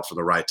to battle for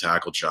the right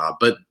tackle job.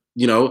 But,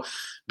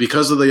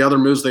 because of the other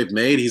moves they've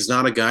made, he's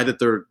not a guy that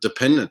they're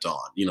dependent on,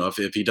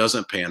 if he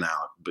doesn't pan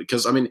out.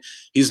 Because, I mean,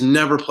 he's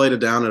never played a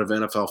down of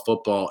NFL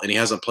football, and he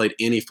hasn't played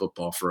any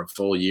football for a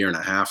full year and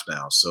a half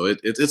now. So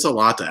it's a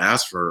lot to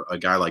ask for a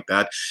guy like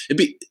that. It'd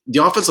be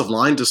the offensive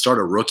line to start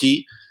a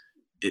rookie.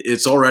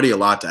 It's already a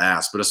lot to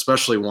ask, but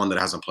especially one that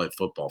hasn't played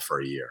football for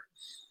a year.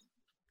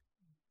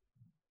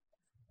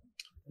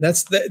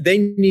 They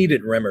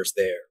needed Remmers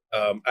there.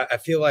 I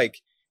feel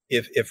like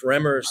if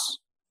Remmers,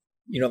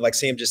 like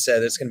Sam just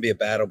said, it's going to be a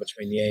battle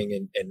between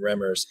Niang and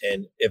Remmers.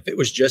 And if it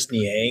was just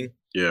Niang,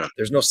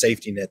 there's no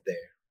safety net there.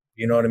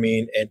 You know what I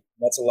mean? And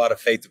that's a lot of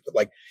faith.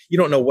 Like, you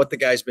don't know what the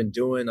guy's been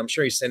doing. I'm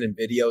sure he's sending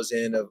videos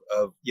in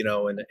of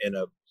in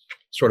a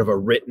sort of a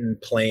written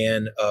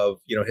plan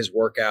of, his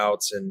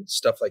workouts and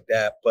stuff like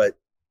that. But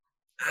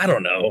I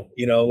don't know,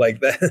 like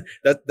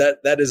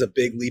that is a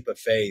big leap of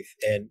faith.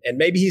 And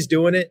maybe he's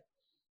doing it,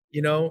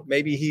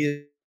 maybe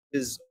he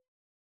is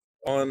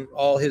on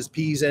all his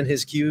P's and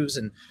his Q's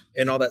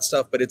and all that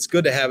stuff. But it's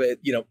good to have it,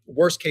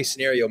 worst case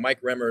scenario,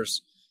 Mike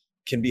Remmers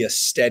can be a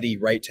steady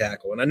right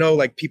tackle. And I know,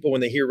 like, people, when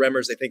they hear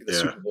Remmers, they think of the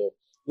Super Bowl.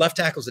 Left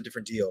tackle is a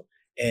different deal.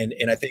 And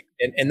I think,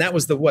 and that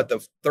was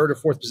the third or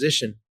fourth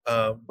position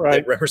that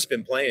Remmers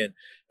been playing.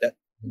 That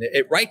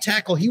at right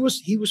tackle, he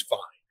was fine.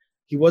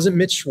 He wasn't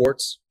Mitch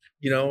Schwartz,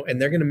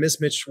 and they're going to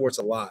miss Mitch Schwartz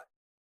a lot.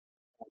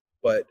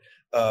 But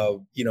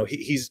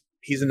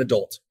he's an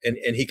adult and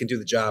he can do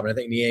the job. And I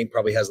think Niang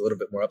probably has a little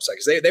bit more upside,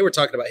 because they were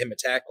talking about him at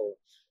tackle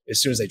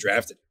as soon as they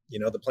drafted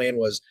him. The plan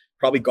was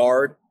probably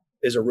guard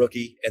as a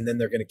rookie, and then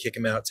they're going to kick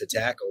him out to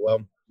tackle.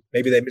 Well,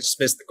 maybe they just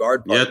missed the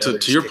guard part. Yeah,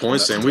 to your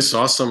point, Sam, we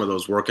saw some of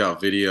those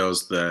workout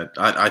videos that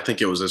I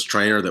think it was his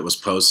trainer that was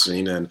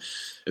posting. And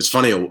it's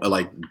funny,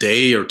 like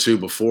day or two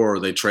before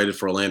they traded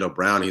for Orlando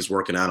Brown, he's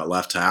working out at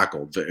left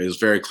tackle. It was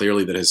very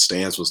clearly that his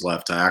stance was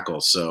left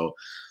tackle. So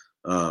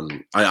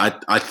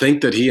I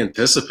think that he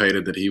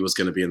anticipated that he was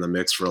going to be in the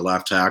mix for a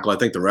left tackle. I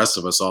think the rest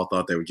of us all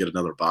thought they would get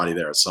another body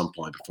there at some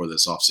point before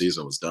this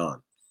offseason was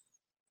done.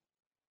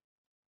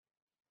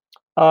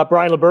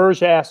 Brian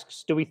LeBurge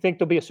asks, do we think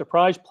there'll be a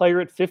surprise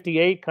player at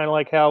 58, kind of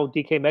like how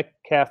DK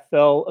Metcalf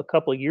fell a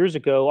couple of years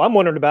ago? I'm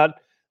wondering about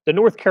the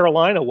North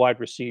Carolina wide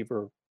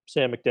receiver,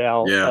 Sam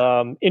McDowell.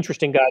 Yeah.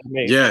 Interesting guy to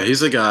me. Yeah,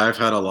 he's a guy I've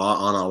had a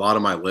lot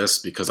of my lists,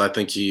 because I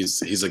think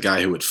he's a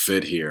guy who would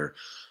fit here.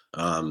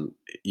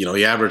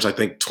 He averaged, I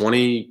think,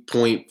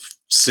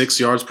 20.6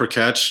 yards per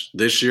catch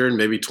this year and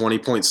maybe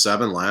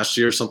 20.7 last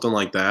year, something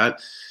like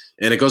that.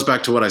 And it goes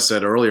back to what I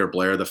said earlier,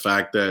 Blair, the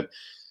fact that,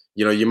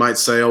 you might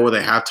say, oh, well,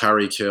 they have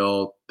Tyreek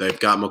Hill, they've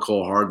got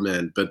McCole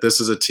Hardman, but this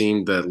is a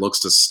team that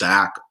looks to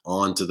stack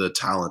onto the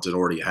talent it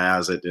already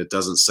has. It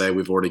doesn't say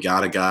we've already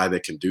got a guy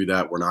that can do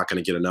that. We're not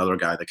going to get another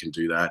guy that can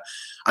do that.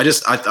 I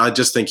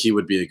just think he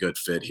would be a good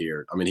fit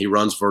here. I mean, he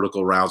runs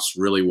vertical routes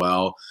really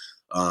well.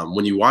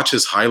 When you watch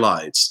his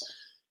highlights,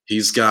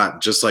 he's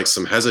got just like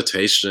some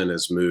hesitation in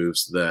his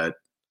moves that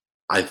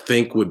I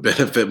think would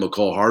benefit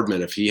McCole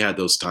Hardman if he had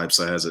those types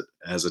of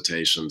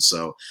hesitation.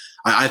 So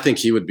I think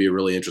he would be a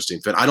really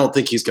interesting fit. I don't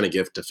think he's going to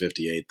get to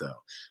 58, though.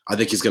 I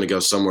think he's going to go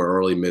somewhere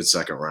early,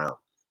 mid-second round.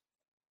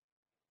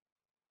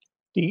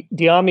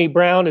 Dyami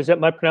Brown,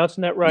 am I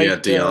pronouncing that right? Yeah,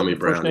 Dyami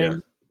Brown, yeah.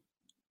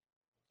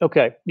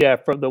 Okay, yeah,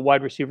 from the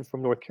wide receiver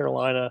from North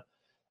Carolina.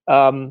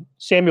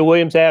 Samuel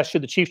Williams asked,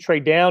 should the Chiefs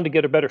trade down to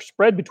get a better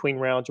spread between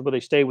rounds, or will they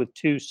stay with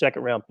 2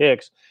 second-round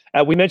picks?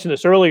 We mentioned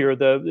this earlier.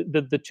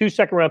 The 2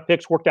 second-round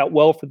picks worked out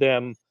well for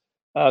them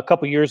a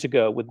couple years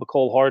ago with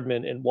Mecole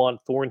Hardman and Juan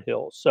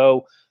Thornhill.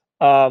 So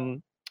I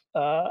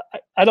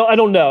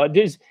don't know.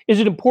 Is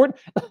it important?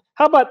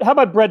 How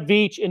about Brett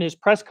Veach in his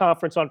press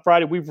conference on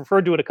Friday? We've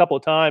referred to it a couple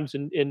of times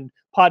in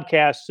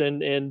podcasts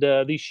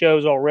and these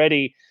shows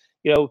already.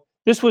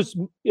 This was,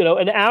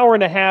 an hour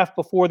and a half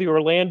before the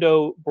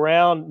Orlando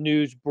Brown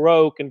news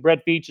broke, and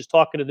Brett Veach is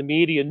talking to the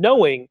media,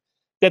 knowing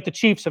that the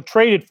Chiefs have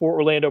traded for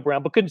Orlando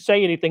Brown, but couldn't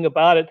say anything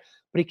about it.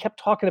 But he kept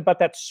talking about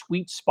that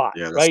sweet spot,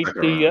 right?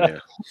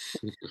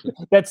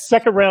 That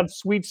second round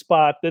sweet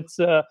spot. That's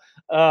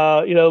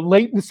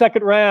late in the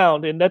second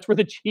round, and that's where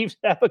the Chiefs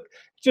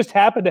just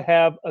happen to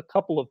have a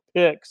couple of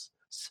picks.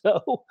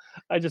 So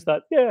I just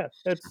thought, that's.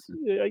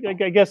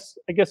 I guess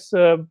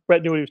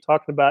Brett knew what he was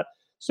talking about.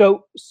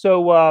 So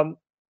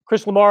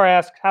Chris Lamar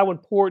asks, how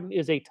important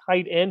is a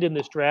tight end in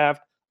this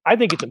draft? I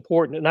think it's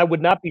important, and I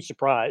would not be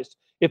surprised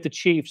if the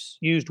Chiefs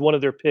used one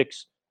of their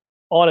picks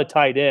on a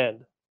tight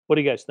end. What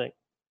do you guys think?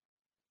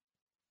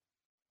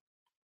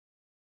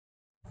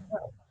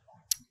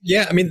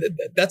 Yeah, I mean,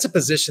 that's a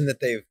position that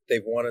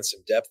they've wanted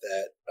some depth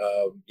at,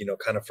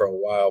 kind of for a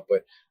while.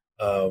 But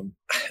I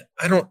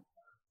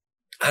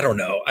don't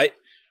know.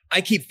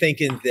 I keep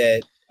thinking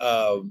that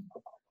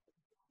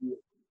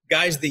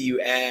guys that you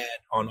add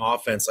on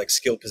offense, like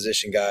skill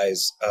position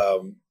guys,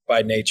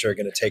 by nature are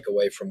going to take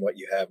away from what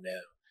you have now.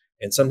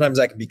 And sometimes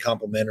that can be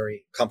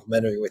complimentary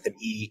with an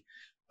E.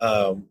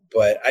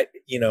 But I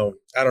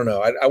don't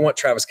know. I want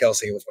Travis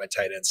Kelce with my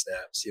tight end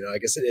snaps. I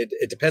guess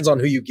it depends on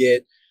who you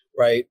get,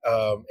 right?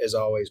 As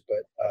always,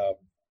 but I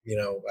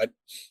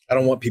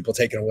don't want people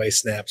taking away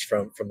snaps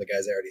from the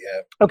guys I already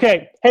have.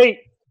 Okay.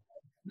 Hey.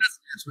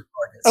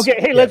 Okay.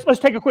 Hey, let's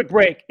take a quick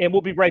break, and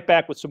we'll be right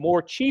back with some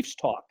more Chiefs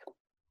talk.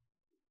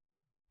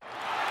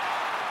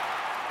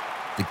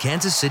 The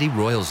Kansas City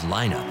Royals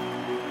lineup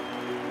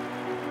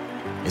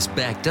is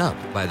backed up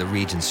by the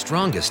region's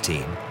strongest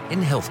team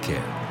in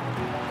healthcare,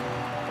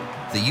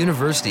 the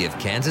University of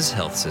Kansas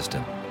Health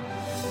System.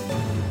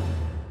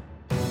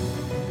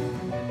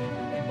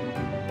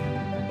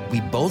 We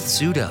both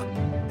suit up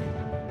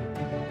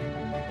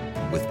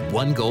with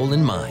one goal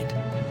in mind: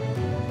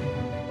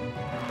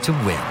 to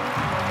win.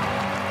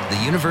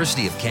 The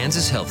University of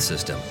Kansas Health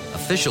System,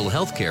 official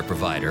healthcare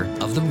provider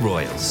of the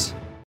Royals.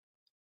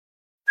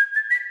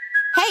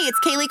 Hey, it's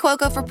Kaylee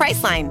Cuoco for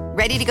Priceline.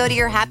 Ready to go to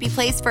your happy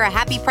place for a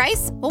happy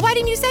price? Well, why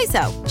didn't you say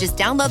so? Just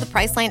download the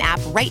Priceline app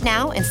right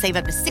now and save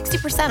up to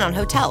 60% on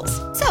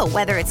hotels. So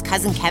whether it's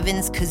Cousin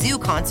Kevin's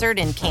Kazoo Concert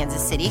in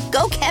Kansas City,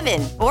 go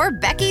Kevin, or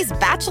Becky's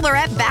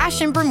Bachelorette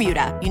Bash in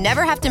Bermuda, you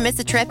never have to miss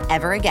a trip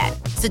ever again.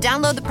 So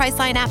download the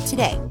Priceline app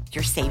today.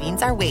 Your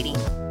savings are waiting.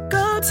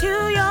 Go to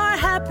your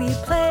happy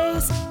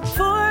place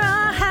for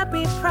a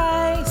happy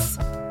price.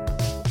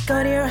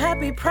 Go to your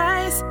happy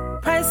price,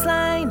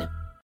 Priceline.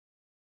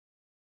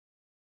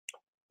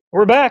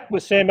 We're back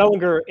with Sam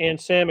Mellinger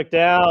and Sam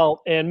McDowell.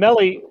 And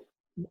Melly,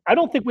 I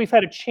don't think we've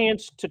had a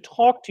chance to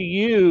talk to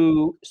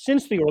you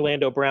since the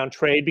Orlando Brown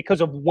trade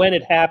because of when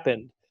it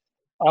happened.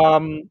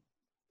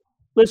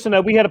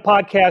 Listen, we had a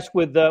podcast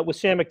with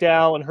Sam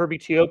McDowell and Herbie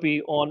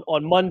Teope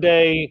on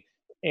Monday,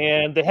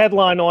 and the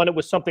headline on it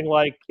was something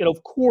like,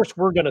 of course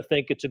we're going to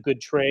think it's a good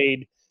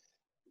trade.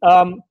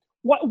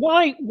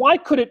 Why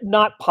could it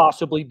not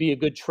possibly be a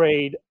good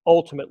trade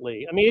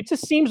ultimately? I mean, it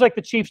just seems like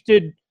the Chiefs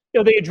did.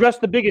 They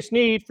addressed the biggest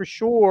need for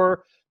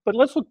sure, but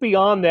let's look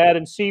beyond that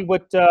and see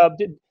what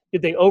did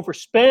they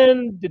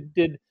overspend?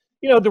 Did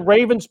the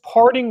Ravens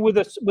parting with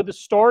a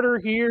starter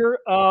here?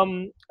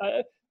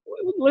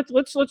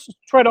 Let's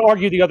try to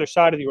argue the other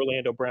side of the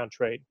Orlando Brown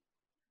trade.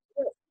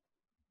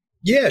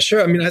 Yeah,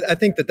 sure. I mean, I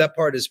think that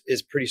part is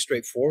pretty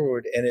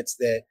straightforward, and it's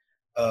that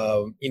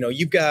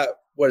you've got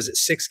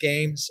 6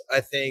 games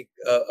I think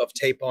of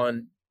tape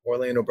on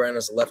Orlando Brown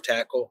as a left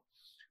tackle,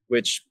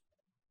 which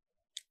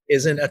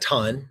isn't a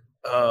ton.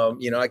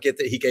 I get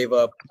that he gave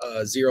up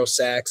 0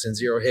 sacks and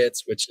 0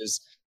 hits, which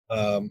is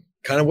kind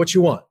of what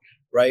you want,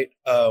 right?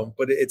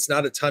 But it's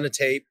not a ton of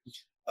tape.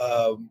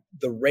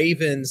 The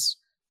Ravens,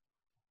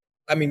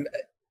 I mean,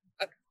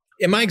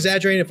 am I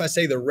exaggerating if I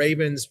say the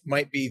Ravens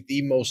might be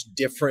the most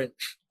different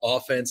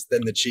offense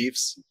than the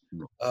Chiefs?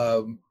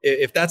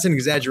 If that's an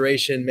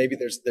exaggeration, maybe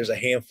there's a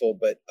handful,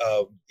 but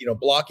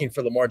blocking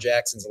for Lamar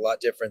Jackson's a lot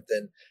different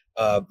than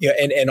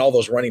and all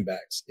those running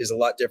backs is a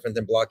lot different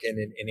than blocking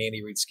in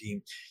Andy Reid's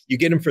scheme. You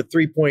get him for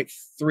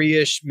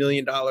 $3.3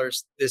 million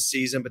this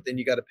season, but then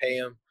you got to pay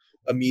him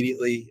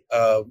immediately.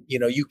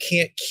 You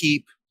can't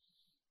keep,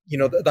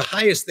 the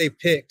highest they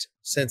picked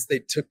since they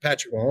took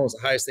Patrick Mahomes,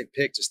 the highest they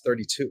picked is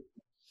 32.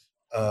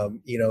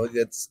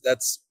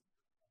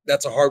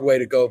 That's a hard way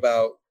to go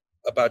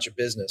about your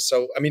business.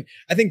 So, I mean,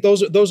 I think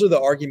those are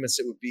the arguments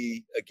that would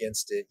be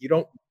against it. You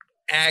don't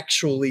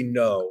actually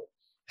know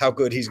how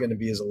good he's going to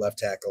be as a left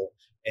tackle,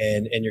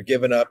 and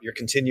you're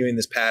continuing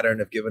this pattern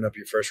of giving up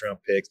your first round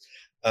picks.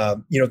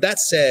 That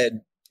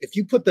said, if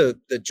you put the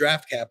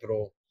draft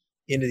capital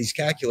into these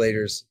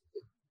calculators,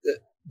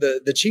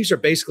 the Chiefs are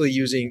basically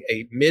using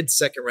a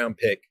mid-second round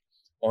pick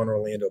on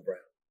Orlando Brown.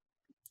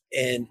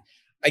 And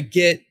I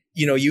get,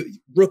 you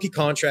rookie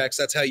contracts,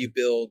 that's how you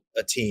build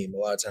a team a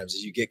lot of times,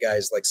 is you get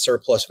guys like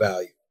surplus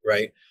value,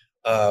 right?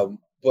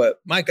 But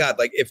my God,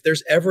 like if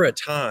there's ever a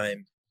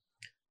time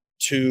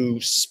to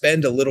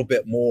spend a little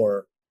bit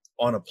more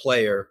on a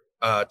player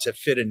to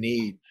fit a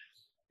need,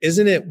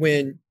 isn't it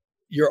when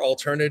your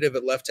alternative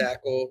at left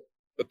tackle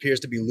appears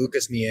to be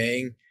Lucas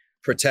Niang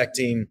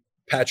protecting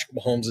Patrick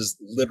Mahomes'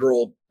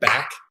 literal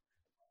back?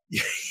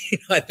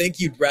 I think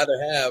you'd rather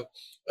have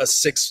a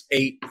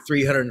 6'8",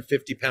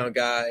 350-pound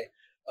guy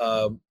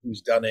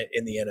who's done it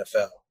in the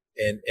NFL.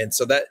 And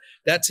so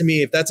that to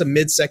me, if that's a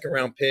mid-second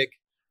round pick,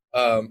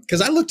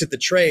 because I looked at the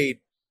trade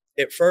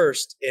at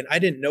first and I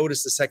didn't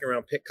notice the second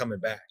round pick coming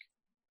back.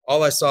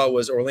 All I saw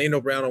was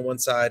Orlando Brown on one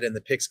side and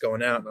the picks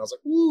going out. And I was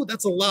like, ooh,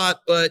 that's a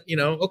lot, but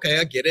okay,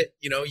 I get it.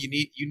 You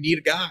need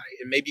a guy,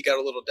 and maybe you got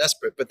a little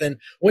desperate. But then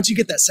once you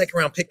get that second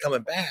round pick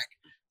coming back,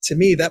 to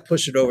me, that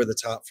pushed it over the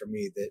top for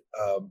me, that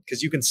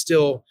because you can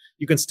still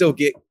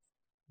get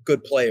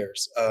good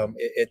players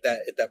at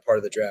that part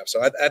of the draft.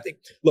 So I think,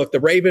 look, the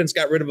Ravens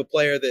got rid of a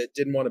player that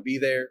didn't want to be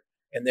there,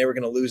 and they were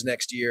going to lose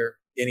next year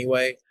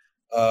anyway.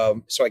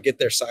 So I get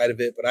their side of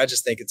it, but I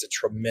just think it's a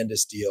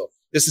tremendous deal.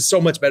 This is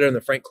so much better than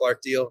the Frank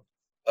Clark deal.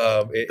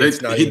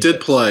 He did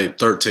play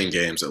 13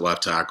 games at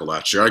left tackle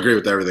last year. I agree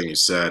with everything you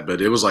said, but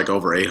it was like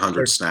over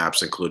 800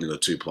 snaps, including the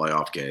 2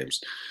 playoff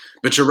games.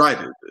 But you're right.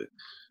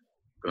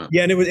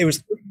 Yeah, and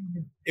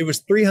it was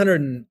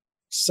 300 and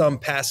some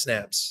pass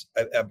snaps,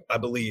 I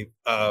believe,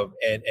 and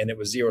it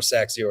was 0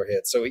 sacks, 0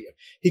 hits. So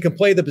he can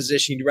play the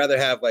position. You'd rather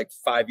have like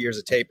 5 years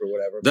of tape or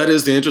whatever. That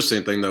is the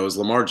interesting thing, though, is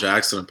Lamar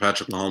Jackson and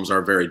Patrick Mahomes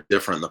are very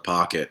different in the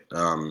pocket.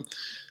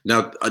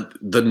 Now,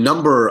 the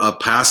number of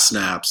pass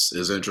snaps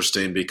is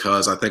interesting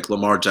because I think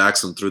Lamar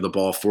Jackson threw the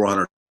ball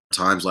 400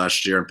 times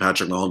last year and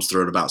Patrick Mahomes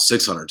threw it about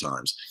 600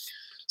 times.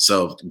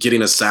 So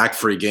getting a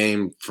sack-free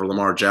game for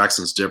Lamar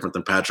Jackson is different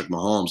than Patrick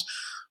Mahomes.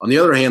 On the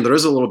other hand, there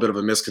is a little bit of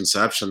a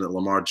misconception that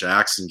Lamar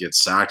Jackson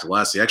gets sacked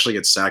less. He actually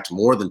gets sacked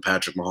more than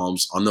Patrick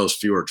Mahomes on those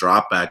fewer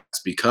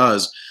dropbacks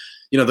because,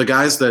 the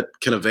guys that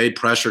can evade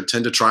pressure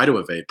tend to try to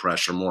evade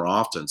pressure more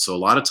often. So a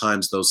lot of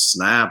times those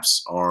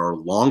snaps are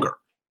longer.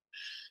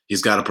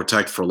 He's got to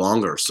protect for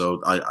longer.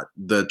 So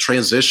the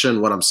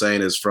transition, what I'm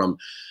saying is from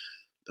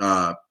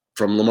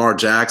Lamar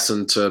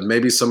Jackson to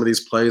maybe some of these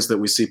plays that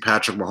we see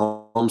Patrick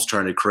Mahomes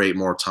trying to create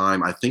more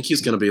time, I think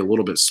he's going to be a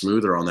little bit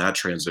smoother on that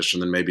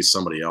transition than maybe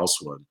somebody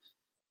else would.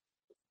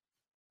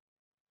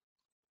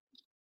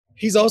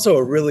 He's also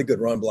a really good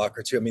run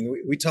blocker too. I mean,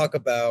 we talk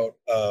about,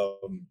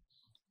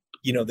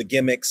 the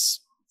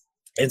gimmicks,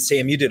 and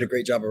Sam, you did a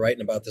great job of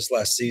writing about this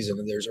last season,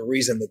 and there's a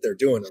reason that they're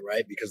doing them,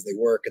 right? Because they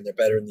work and they're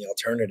better than the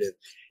alternative.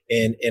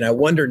 And I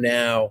wonder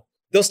now,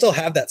 they'll still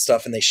have that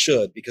stuff, and they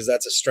should, because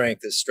that's a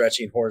strength, is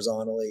stretching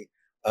horizontally.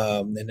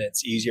 And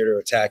it's easier to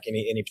attack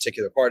any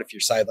particular part if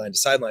you're sideline to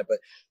sideline. But,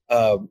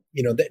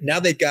 now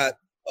they've got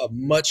a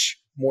much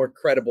more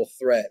credible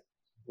threat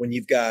when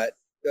you've got,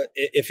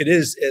 if it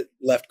is at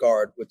left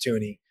guard with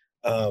Tooney,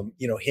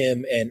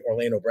 him and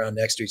Orlando Brown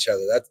next to each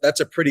other.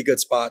 That's a pretty good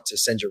spot to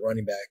send your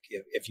running back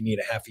if you need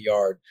a half a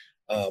yard,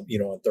 on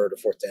 3rd or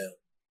 4th down.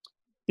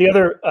 The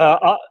other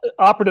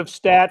operative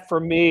stat for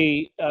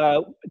me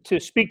to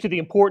speak to the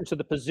importance of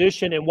the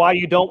position and why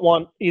you don't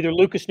want either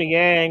Lucas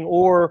Niang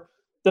or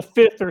the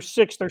 5th or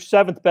 6th or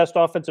 7th best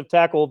offensive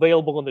tackle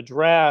available in the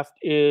draft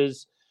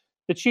is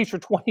the Chiefs were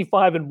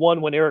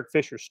 25-1 when Eric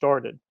Fisher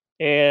started.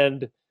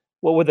 And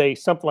what were they?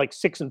 Something like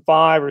 6-5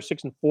 or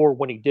 6-4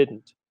 when he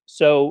didn't.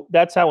 So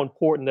that's how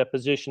important that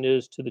position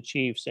is to the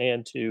Chiefs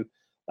and to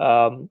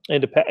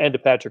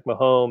Patrick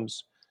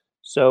Mahomes.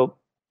 So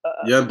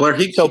Blair.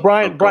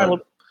 Brian.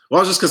 Well,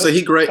 I was just going to say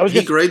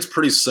he grades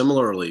pretty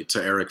similarly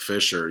to Eric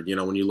Fisher.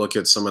 When you look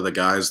at some of the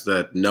guys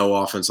that know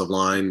offensive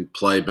line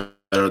play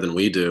better than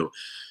we do,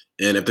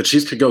 and if the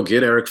Chiefs could go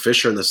get Eric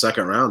Fisher in the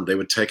 2nd round, they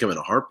would take him in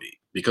a heartbeat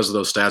because of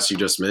those stats you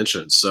just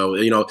mentioned. So,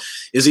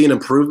 is he an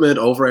improvement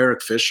over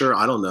Eric Fisher?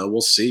 I don't know.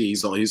 We'll see.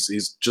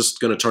 He's just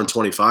going to turn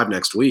 25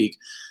 next week.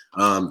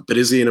 But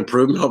is he an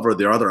improvement over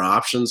the other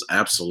options?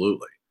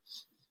 Absolutely.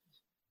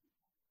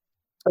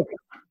 Okay.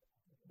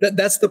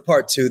 That's the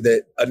part too,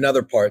 that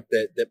another part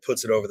that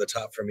puts it over the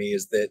top for me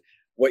is that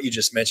what you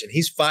just mentioned,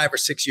 he's 5 or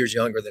 6 years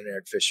younger than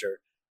Eric Fisher.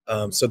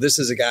 So this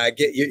is a guy,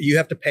 you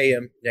have to pay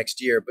him next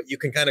year, but you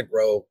can kind of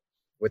grow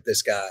with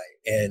this guy.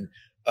 And,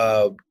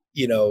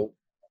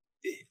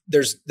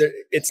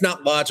 it's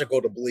not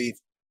logical to believe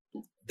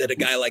that a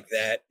guy like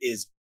that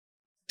is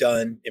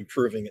done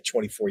improving at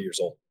 24 years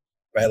old,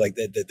 right? Like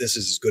that this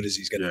is as good as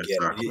he's going to get.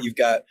 Exactly. You've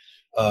got,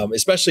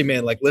 especially,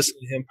 man, like listen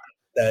to him,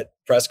 that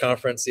press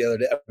conference the other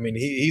day. I mean,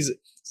 he's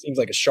seems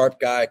like a sharp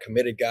guy,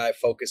 committed guy,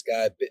 focused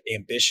guy,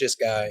 ambitious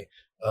guy.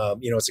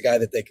 It's a guy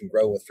that they can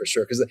grow with for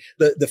sure. Because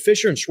the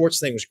Fisher and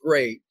Schwartz thing was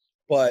great,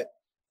 but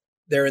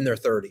they're in their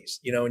 30s,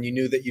 and you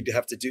knew that you'd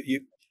have to do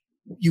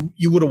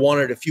you would have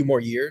wanted a few more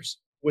years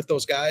with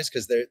those guys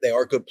because they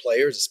are good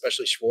players,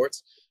 especially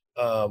Schwartz.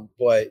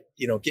 But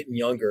getting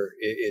younger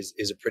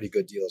is a pretty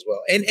good deal as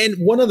well. And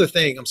one other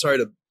thing, I'm sorry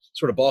to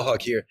sort of ball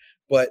hog here,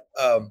 but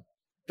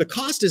the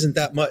cost isn't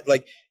that much.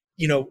 Like,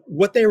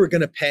 what they were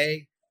going to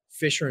pay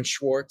Fisher and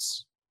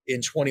Schwartz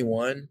in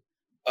 21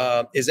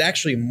 is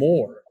actually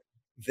more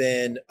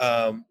than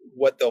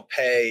what they'll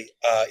pay,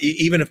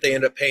 even if they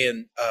end up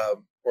paying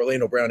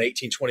Orlando Brown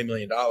 $18-20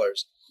 million.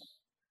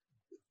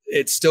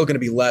 It's still going to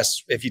be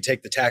less if you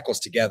take the tackles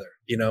together,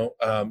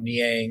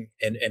 Niang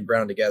and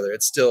Brown together.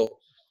 It's still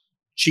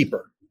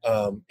cheaper.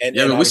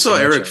 We saw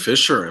Eric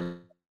Fisher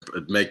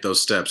make those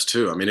steps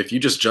too. I mean, if you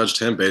just judged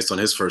him based on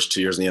his first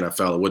 2 years in the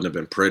NFL, it wouldn't have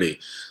been pretty.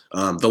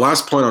 The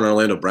last point on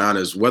Orlando Brown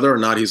is whether or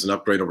not he's an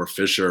upgrade over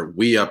Fisher,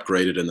 we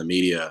upgraded in the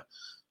media.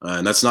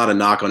 And that's not a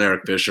knock on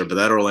Eric Fisher, but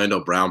that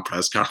Orlando Brown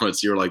press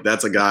conference, you were like,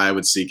 that's a guy I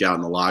would seek out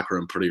in the locker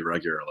room pretty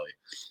regularly.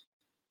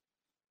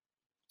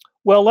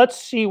 Well,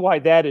 let's see why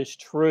that is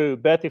true.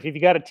 Beth, if you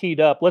got it teed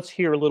up, let's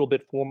hear a little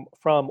bit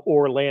from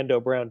Orlando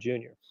Brown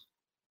Jr.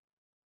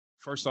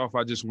 First off,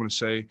 I just want to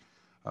say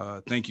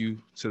thank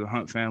you to the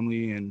Hunt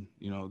family and,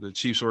 the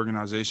Chiefs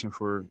organization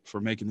for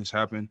making this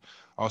happen.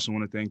 I also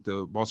want to thank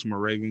the Baltimore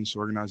Ravens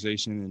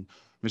organization and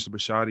Mr.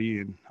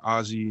 Bisciotti and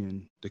Ozzie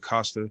and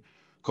DeCosta,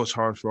 Coach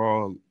Hart, for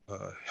all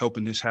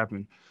helping this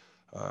happen.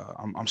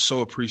 I'm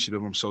so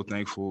appreciative. I'm so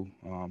thankful.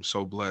 I'm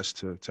so blessed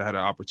to have the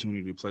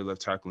opportunity to play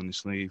left tackle in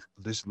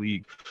this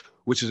league,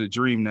 which is a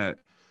dream that,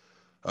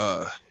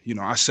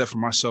 I set for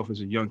myself as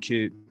a young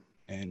kid.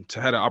 And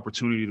to have the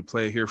opportunity to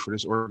play here for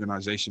this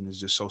organization is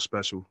just so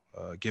special,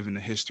 given the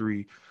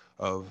history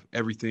of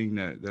everything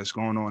that's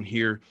going on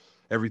here,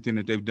 everything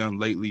that they've done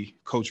lately,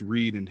 Coach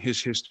Reed and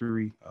his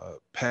history,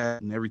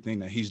 Pat and everything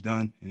that he's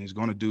done and is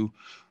going to do.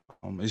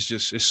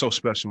 It's so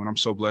special, and I'm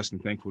so blessed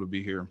and thankful to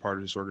be here and part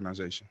of this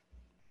organization.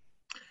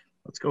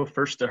 Let's go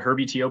first to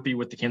Herbie Teope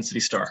with the Kansas City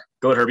Star.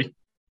 Go ahead, Herbie.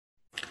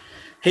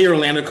 Hey,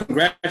 Orlando,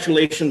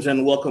 congratulations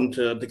and welcome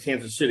to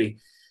Kansas City.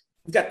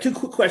 I've got two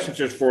quick questions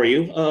just for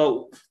you.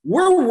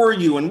 Where were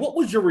you and what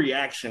was your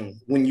reaction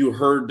when you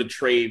heard the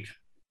trade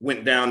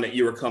went down that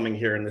you were coming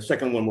here? And the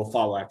second one will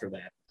follow after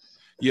that.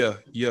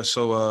 Yeah.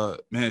 So,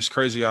 man, it's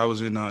crazy. I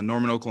was in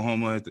Norman,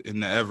 Oklahoma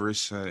in the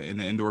Everest in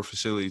the indoor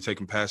facility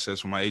taking pass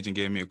tests when my agent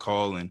gave me a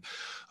call. And,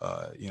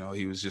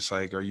 he was just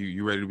like, are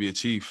you ready to be a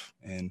Chief?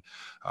 And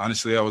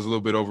honestly, I was a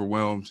little bit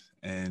overwhelmed.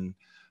 And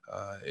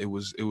it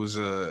was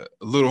a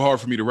little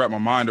hard for me to wrap my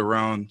mind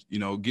around,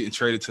 getting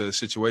traded to a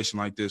situation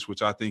like this,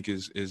 which I think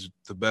is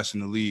the best in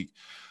the league,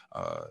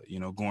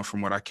 going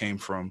from what I came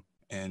from.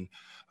 And,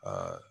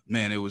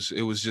 man, it was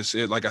just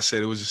like I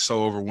said, it was just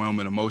so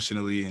overwhelming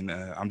emotionally. And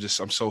I'm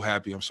so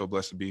happy. I'm so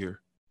blessed to be here.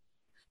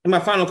 And my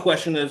final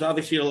question is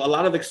obviously a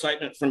lot of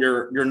excitement from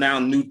your now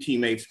new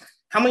teammates.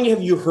 How many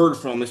have you heard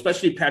from,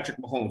 especially Patrick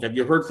Mahomes? Have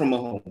you heard from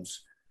Mahomes?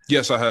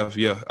 Yes, I have.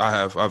 Yeah, I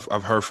have.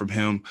 I've heard from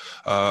him.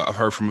 I've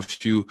heard from a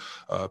few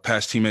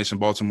past teammates in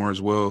Baltimore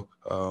as well.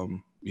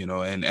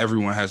 And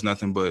everyone has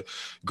nothing but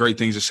great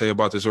things to say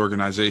about this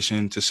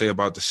organization, to say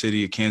about the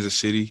city of Kansas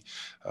City.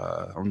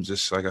 I'm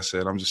just, like I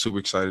said, I'm just super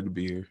excited to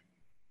be here.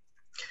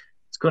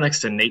 Let's go next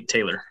to Nate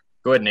Taylor.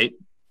 Go ahead, Nate.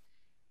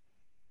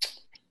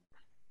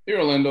 Hey,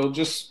 Orlando,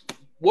 just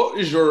what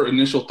is your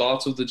initial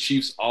thoughts of the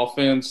Chiefs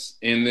offense?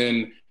 And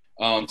then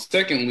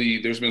secondly,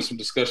 there's been some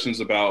discussions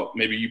about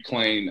maybe you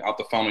playing out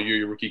the final year of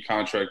your rookie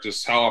contract.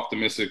 Just how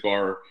optimistic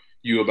are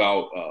you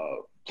about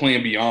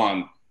playing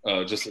beyond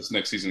just this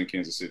next season in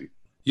Kansas City?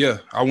 Yeah,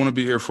 I want to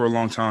be here for a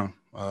long time.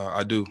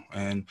 I do.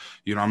 And,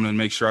 I'm going to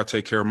make sure I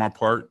take care of my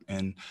part,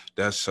 and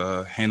that's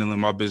handling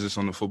my business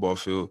on the football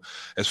field.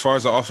 As far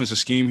as the offensive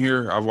scheme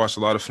here, I've watched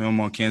a lot of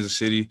film on Kansas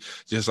City,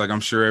 just like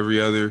I'm sure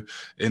every other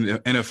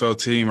NFL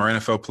team or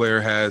NFL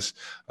player has.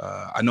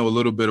 I know a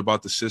little bit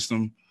about the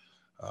system.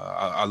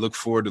 I look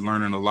forward to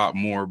learning a lot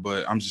more,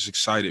 but I'm just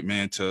excited,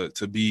 man, to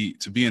be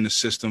in the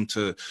system,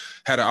 to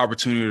have the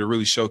opportunity to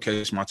really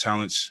showcase my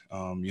talents.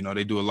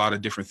 They do a lot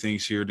of different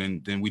things here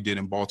than we did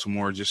in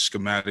Baltimore, just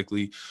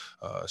schematically.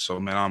 So,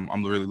 man,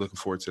 I'm really looking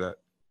forward to that.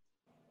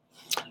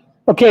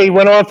 Okay, he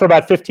went on for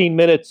about 15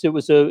 minutes. It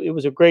was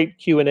a great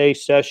Q&A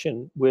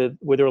session with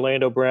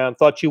Orlando Brown.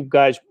 Thought you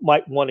guys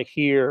might want to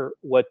hear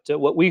what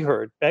we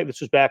heard. This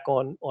was back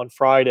on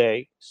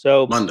Friday.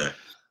 So Monday.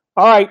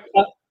 All right.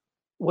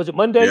 Was it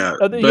Monday? Yeah,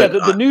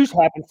 the news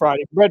happened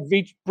Friday. Brett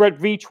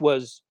Veach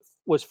was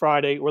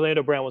Friday.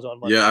 Orlando Brown was on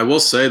Monday. Yeah, I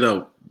will say,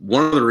 though,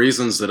 one of the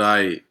reasons that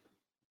I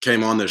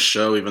came on this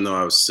show, even though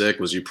I was sick,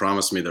 was you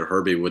promised me that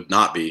Herbie would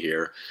not be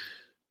here.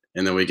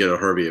 And then we get a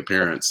Herbie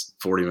appearance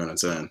 40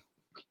 minutes in.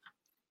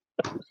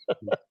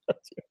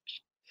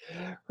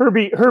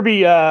 Herbie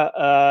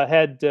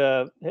had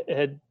to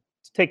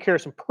take care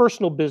of some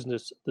personal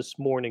business this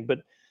morning, but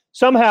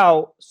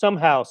somehow Sam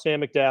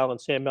McDowell and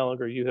Sam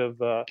Mellinger, you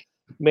have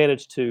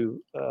managed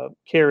to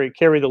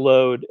carry the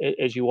load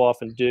as you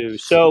often do.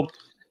 So,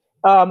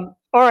 all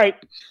right.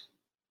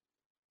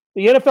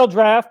 The NFL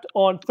draft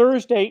on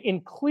Thursday in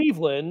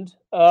Cleveland.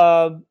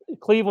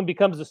 Cleveland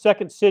becomes the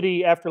second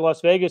city after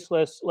Las Vegas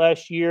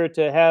last year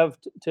to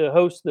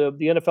host the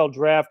NFL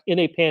draft in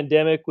a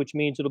pandemic, which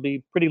means it'll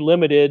be pretty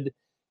limited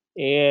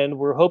And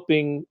we're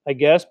hoping, I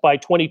guess, by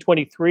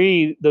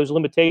 2023, those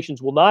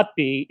limitations will not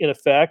be in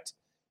effect,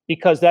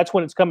 because that's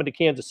when it's coming to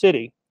Kansas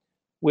City,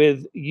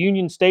 with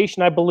Union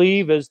Station, I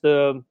believe, as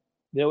the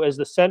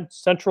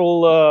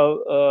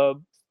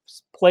central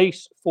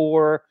place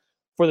for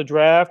the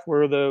draft,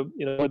 where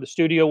where the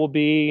studio will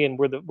be, and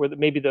where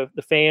maybe the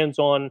fans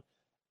on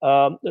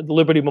the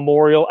Liberty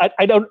Memorial.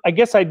 I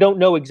guess I don't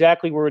know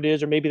exactly where it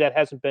is, or maybe that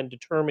hasn't been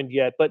determined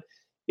yet, but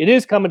it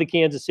is coming to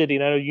Kansas City,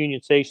 and I know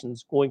Union Station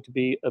is going to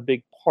be a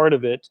big part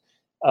of it.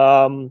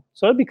 So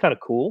that'd be kind of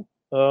cool,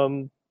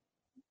 won't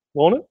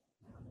it?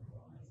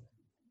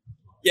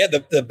 Yeah,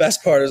 the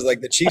best part is, like,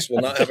 the Chiefs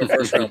will not have a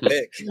first round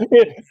pick.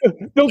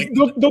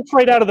 They'll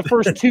trade out of the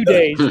first 2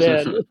 days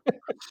then.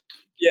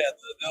 Yeah,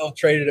 they'll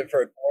trade it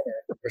for a corner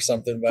or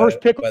something.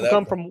 First pick will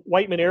come from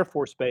Whiteman Air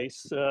Force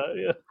Base.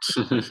 Yeah.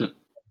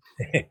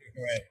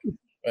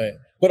 Right.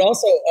 But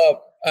also,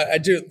 I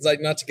do, like,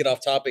 not to get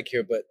off topic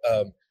here, but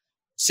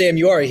Sam,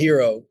 you are a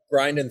hero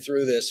grinding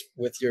through this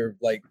with your,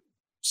 like,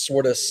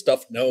 sort of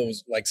stuffy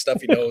nose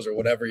or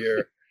whatever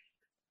you're.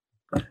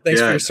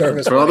 Thanks for your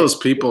service. For all those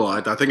people,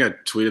 I think I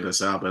tweeted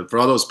this out, but for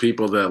all those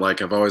people that, like,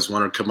 have always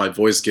wondered, could my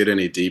voice get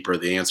any deeper?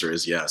 The answer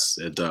is yes,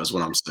 it does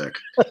when I'm sick.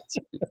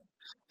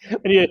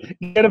 And you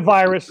get a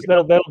virus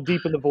that'll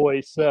deepen the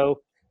voice. So,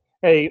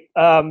 hey,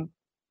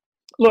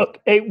 look,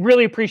 I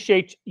really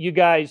appreciate you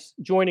guys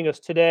joining us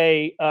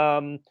today.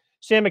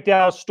 Sam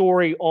McDowell's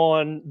story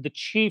on the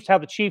Chiefs, how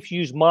the Chiefs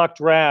use mock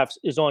drafts,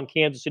 is on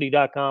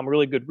kansascity.com.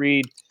 Really good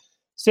read.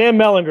 Sam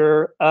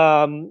Mellinger,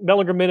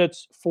 Mellinger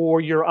Minutes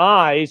for Your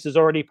Eyes is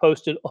already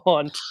posted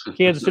on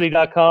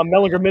kansascity.com.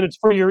 Mellinger Minutes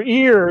for Your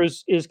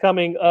Ears is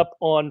coming up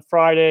on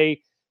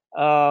Friday.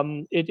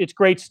 It's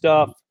great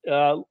stuff.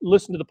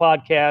 Listen to the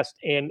podcast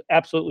and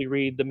absolutely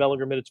read the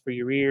Mellinger Minutes for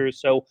Your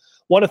Ears. So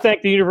want to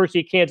thank the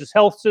University of Kansas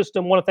Health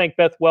System. Want to thank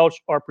Beth Welsh,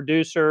 our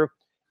producer,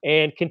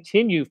 and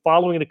continue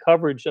following the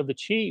coverage of the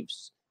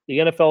Chiefs, the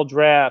NFL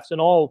drafts, and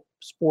all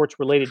sports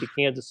related to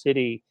Kansas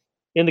City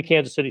in the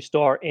Kansas City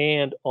Star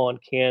and on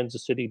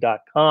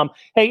kansascity.com.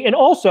 Hey, and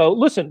also,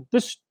 listen,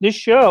 this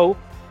show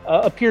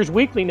appears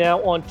weekly now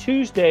on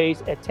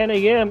Tuesdays at 10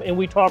 a.m., and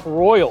we talk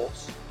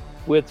Royals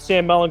with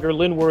Sam Mellinger,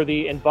 Lynn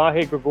Worthy, and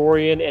Vahe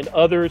Gregorian, and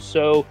others.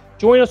 So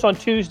join us on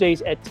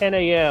Tuesdays at 10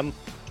 a.m.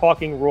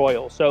 talking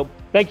Royals. So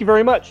thank you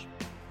very much.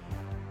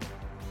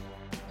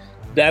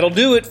 That'll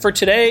do it for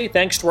today.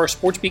 Thanks to our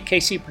SportsBeat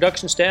KC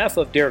production staff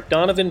of Derek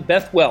Donovan,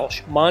 Beth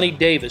Welsh, Monty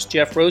Davis,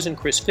 Jeff Rosen,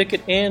 Chris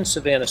Fickett, and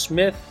Savannah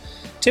Smith.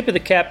 Tip of the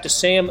cap to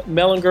Sam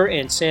Mellinger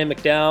and Sam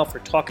McDowell for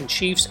talking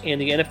Chiefs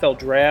and the NFL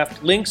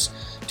Draft. Links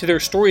to their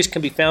stories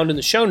can be found in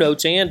the show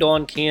notes and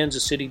on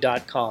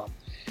kansascity.com.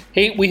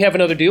 Hey, we have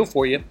another deal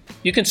for you.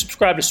 You can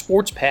subscribe to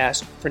Sports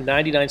Pass for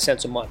 99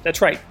 cents a month.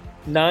 That's right,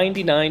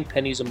 99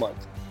 pennies a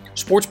month.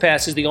 Sports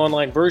Pass is the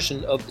online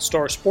version of the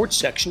Star Sports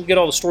section. You get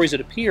all the stories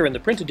that appear in the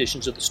print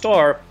editions of the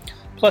Star,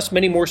 plus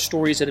many more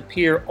stories that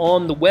appear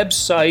on the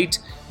website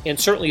and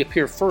certainly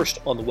appear first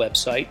on the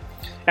website.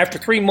 After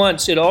 3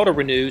 months, it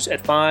auto-renews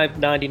at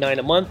 $5.99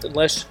 a month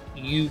unless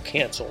you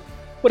cancel.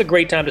 What a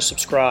great time to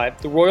subscribe.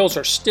 The Royals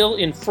are still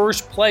in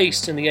first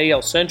place in the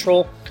AL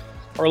Central.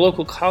 Our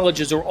local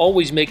colleges are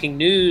always making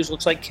news.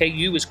 Looks like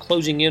KU is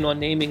closing in on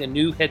naming a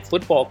new head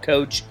football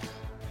coach.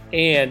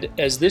 And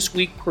as this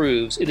week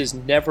proves, it is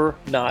never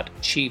not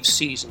Chiefs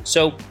season.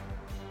 So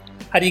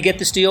how do you get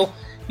this deal?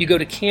 You go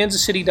to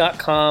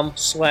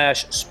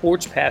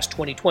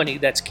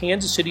kansascity.com/sportspass2020. That's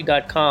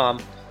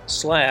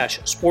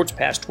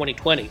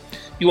kansascity.com/sportspass2020.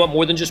 You want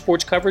more than just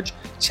sports coverage?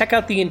 Check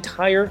out the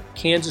entire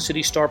Kansas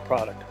City Star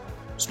product.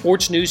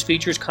 Sports news,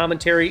 features,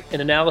 commentary,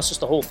 and analysis,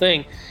 the whole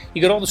thing.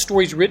 You get all the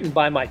stories written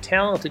by my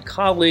talented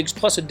colleagues,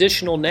 plus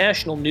additional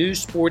national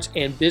news, sports,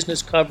 and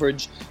business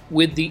coverage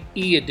with the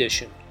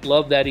e-edition.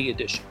 Love that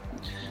e-edition.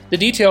 The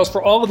details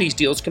for all of these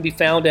deals can be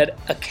found at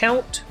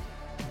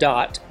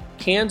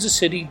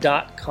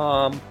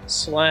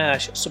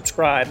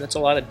account.kansascity.com/subscribe. That's a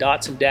lot of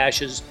dots and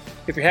dashes.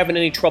 If you're having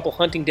any trouble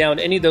hunting down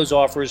any of those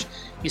offers,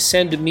 you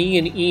send me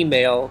an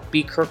email,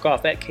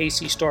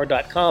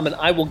 bkerkhoff@kcstar.com, and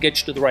I will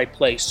get you to the right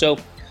place. So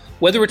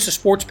whether it's a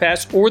Sports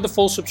Pass or the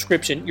full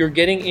subscription, you're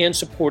getting and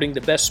supporting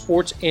the best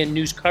sports and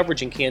news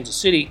coverage in Kansas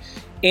City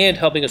and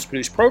helping us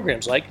produce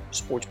programs like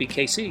SportsBeat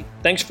KC.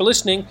 Thanks for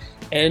listening,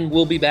 and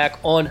we'll be back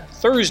on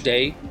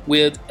Thursday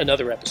with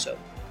another episode.